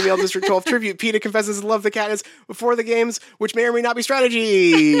Everdeen, the female District 12 tribute. Peeta confesses his love to Katniss before the games, which may or may not be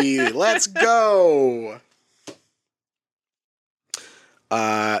strategy. Let's go.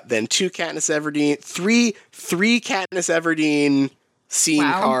 Then three Katniss Everdeen scene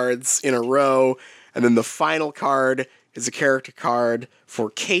cards in a row. And then the final card is a character card for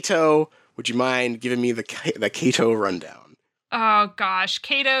Cato. Would you mind giving me the Cato rundown? Oh gosh,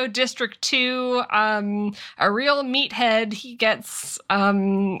 Cato, District 2, a real meathead. He gets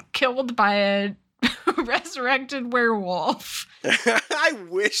killed by a resurrected werewolf. I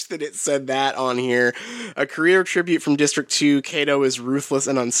wish that it said that on here. A career tribute from District 2, Cato is ruthless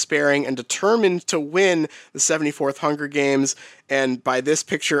and unsparing and determined to win the 74th Hunger Games. And by this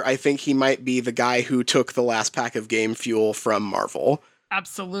picture, I think he might be the guy who took the last pack of game fuel from Marvel.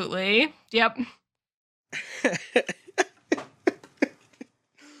 Absolutely. Yep.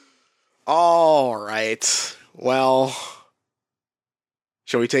 All right. well,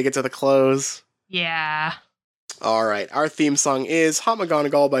 shall we take it to the close? Yeah. All right, our theme song is Hot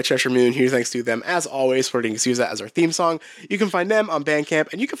McGonagall by Cheshire Moon. Huge thanks to them, as always, for letting us use that as our theme song. You can find them on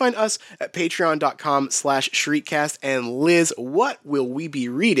Bandcamp, and you can find us at patreon.com/shriekcast. And Liz, what will we be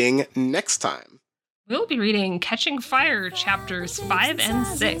reading next time? We'll be reading Catching Fire chapters 5 and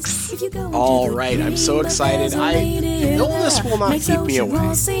 6. All right, I'm so excited. Illness will not keep me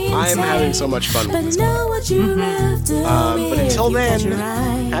away. I am having so much fun with this book. But until then,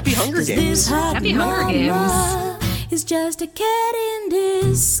 happy Hunger Games. Happy Hunger Games. Is just a cat in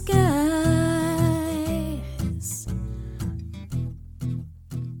disguise.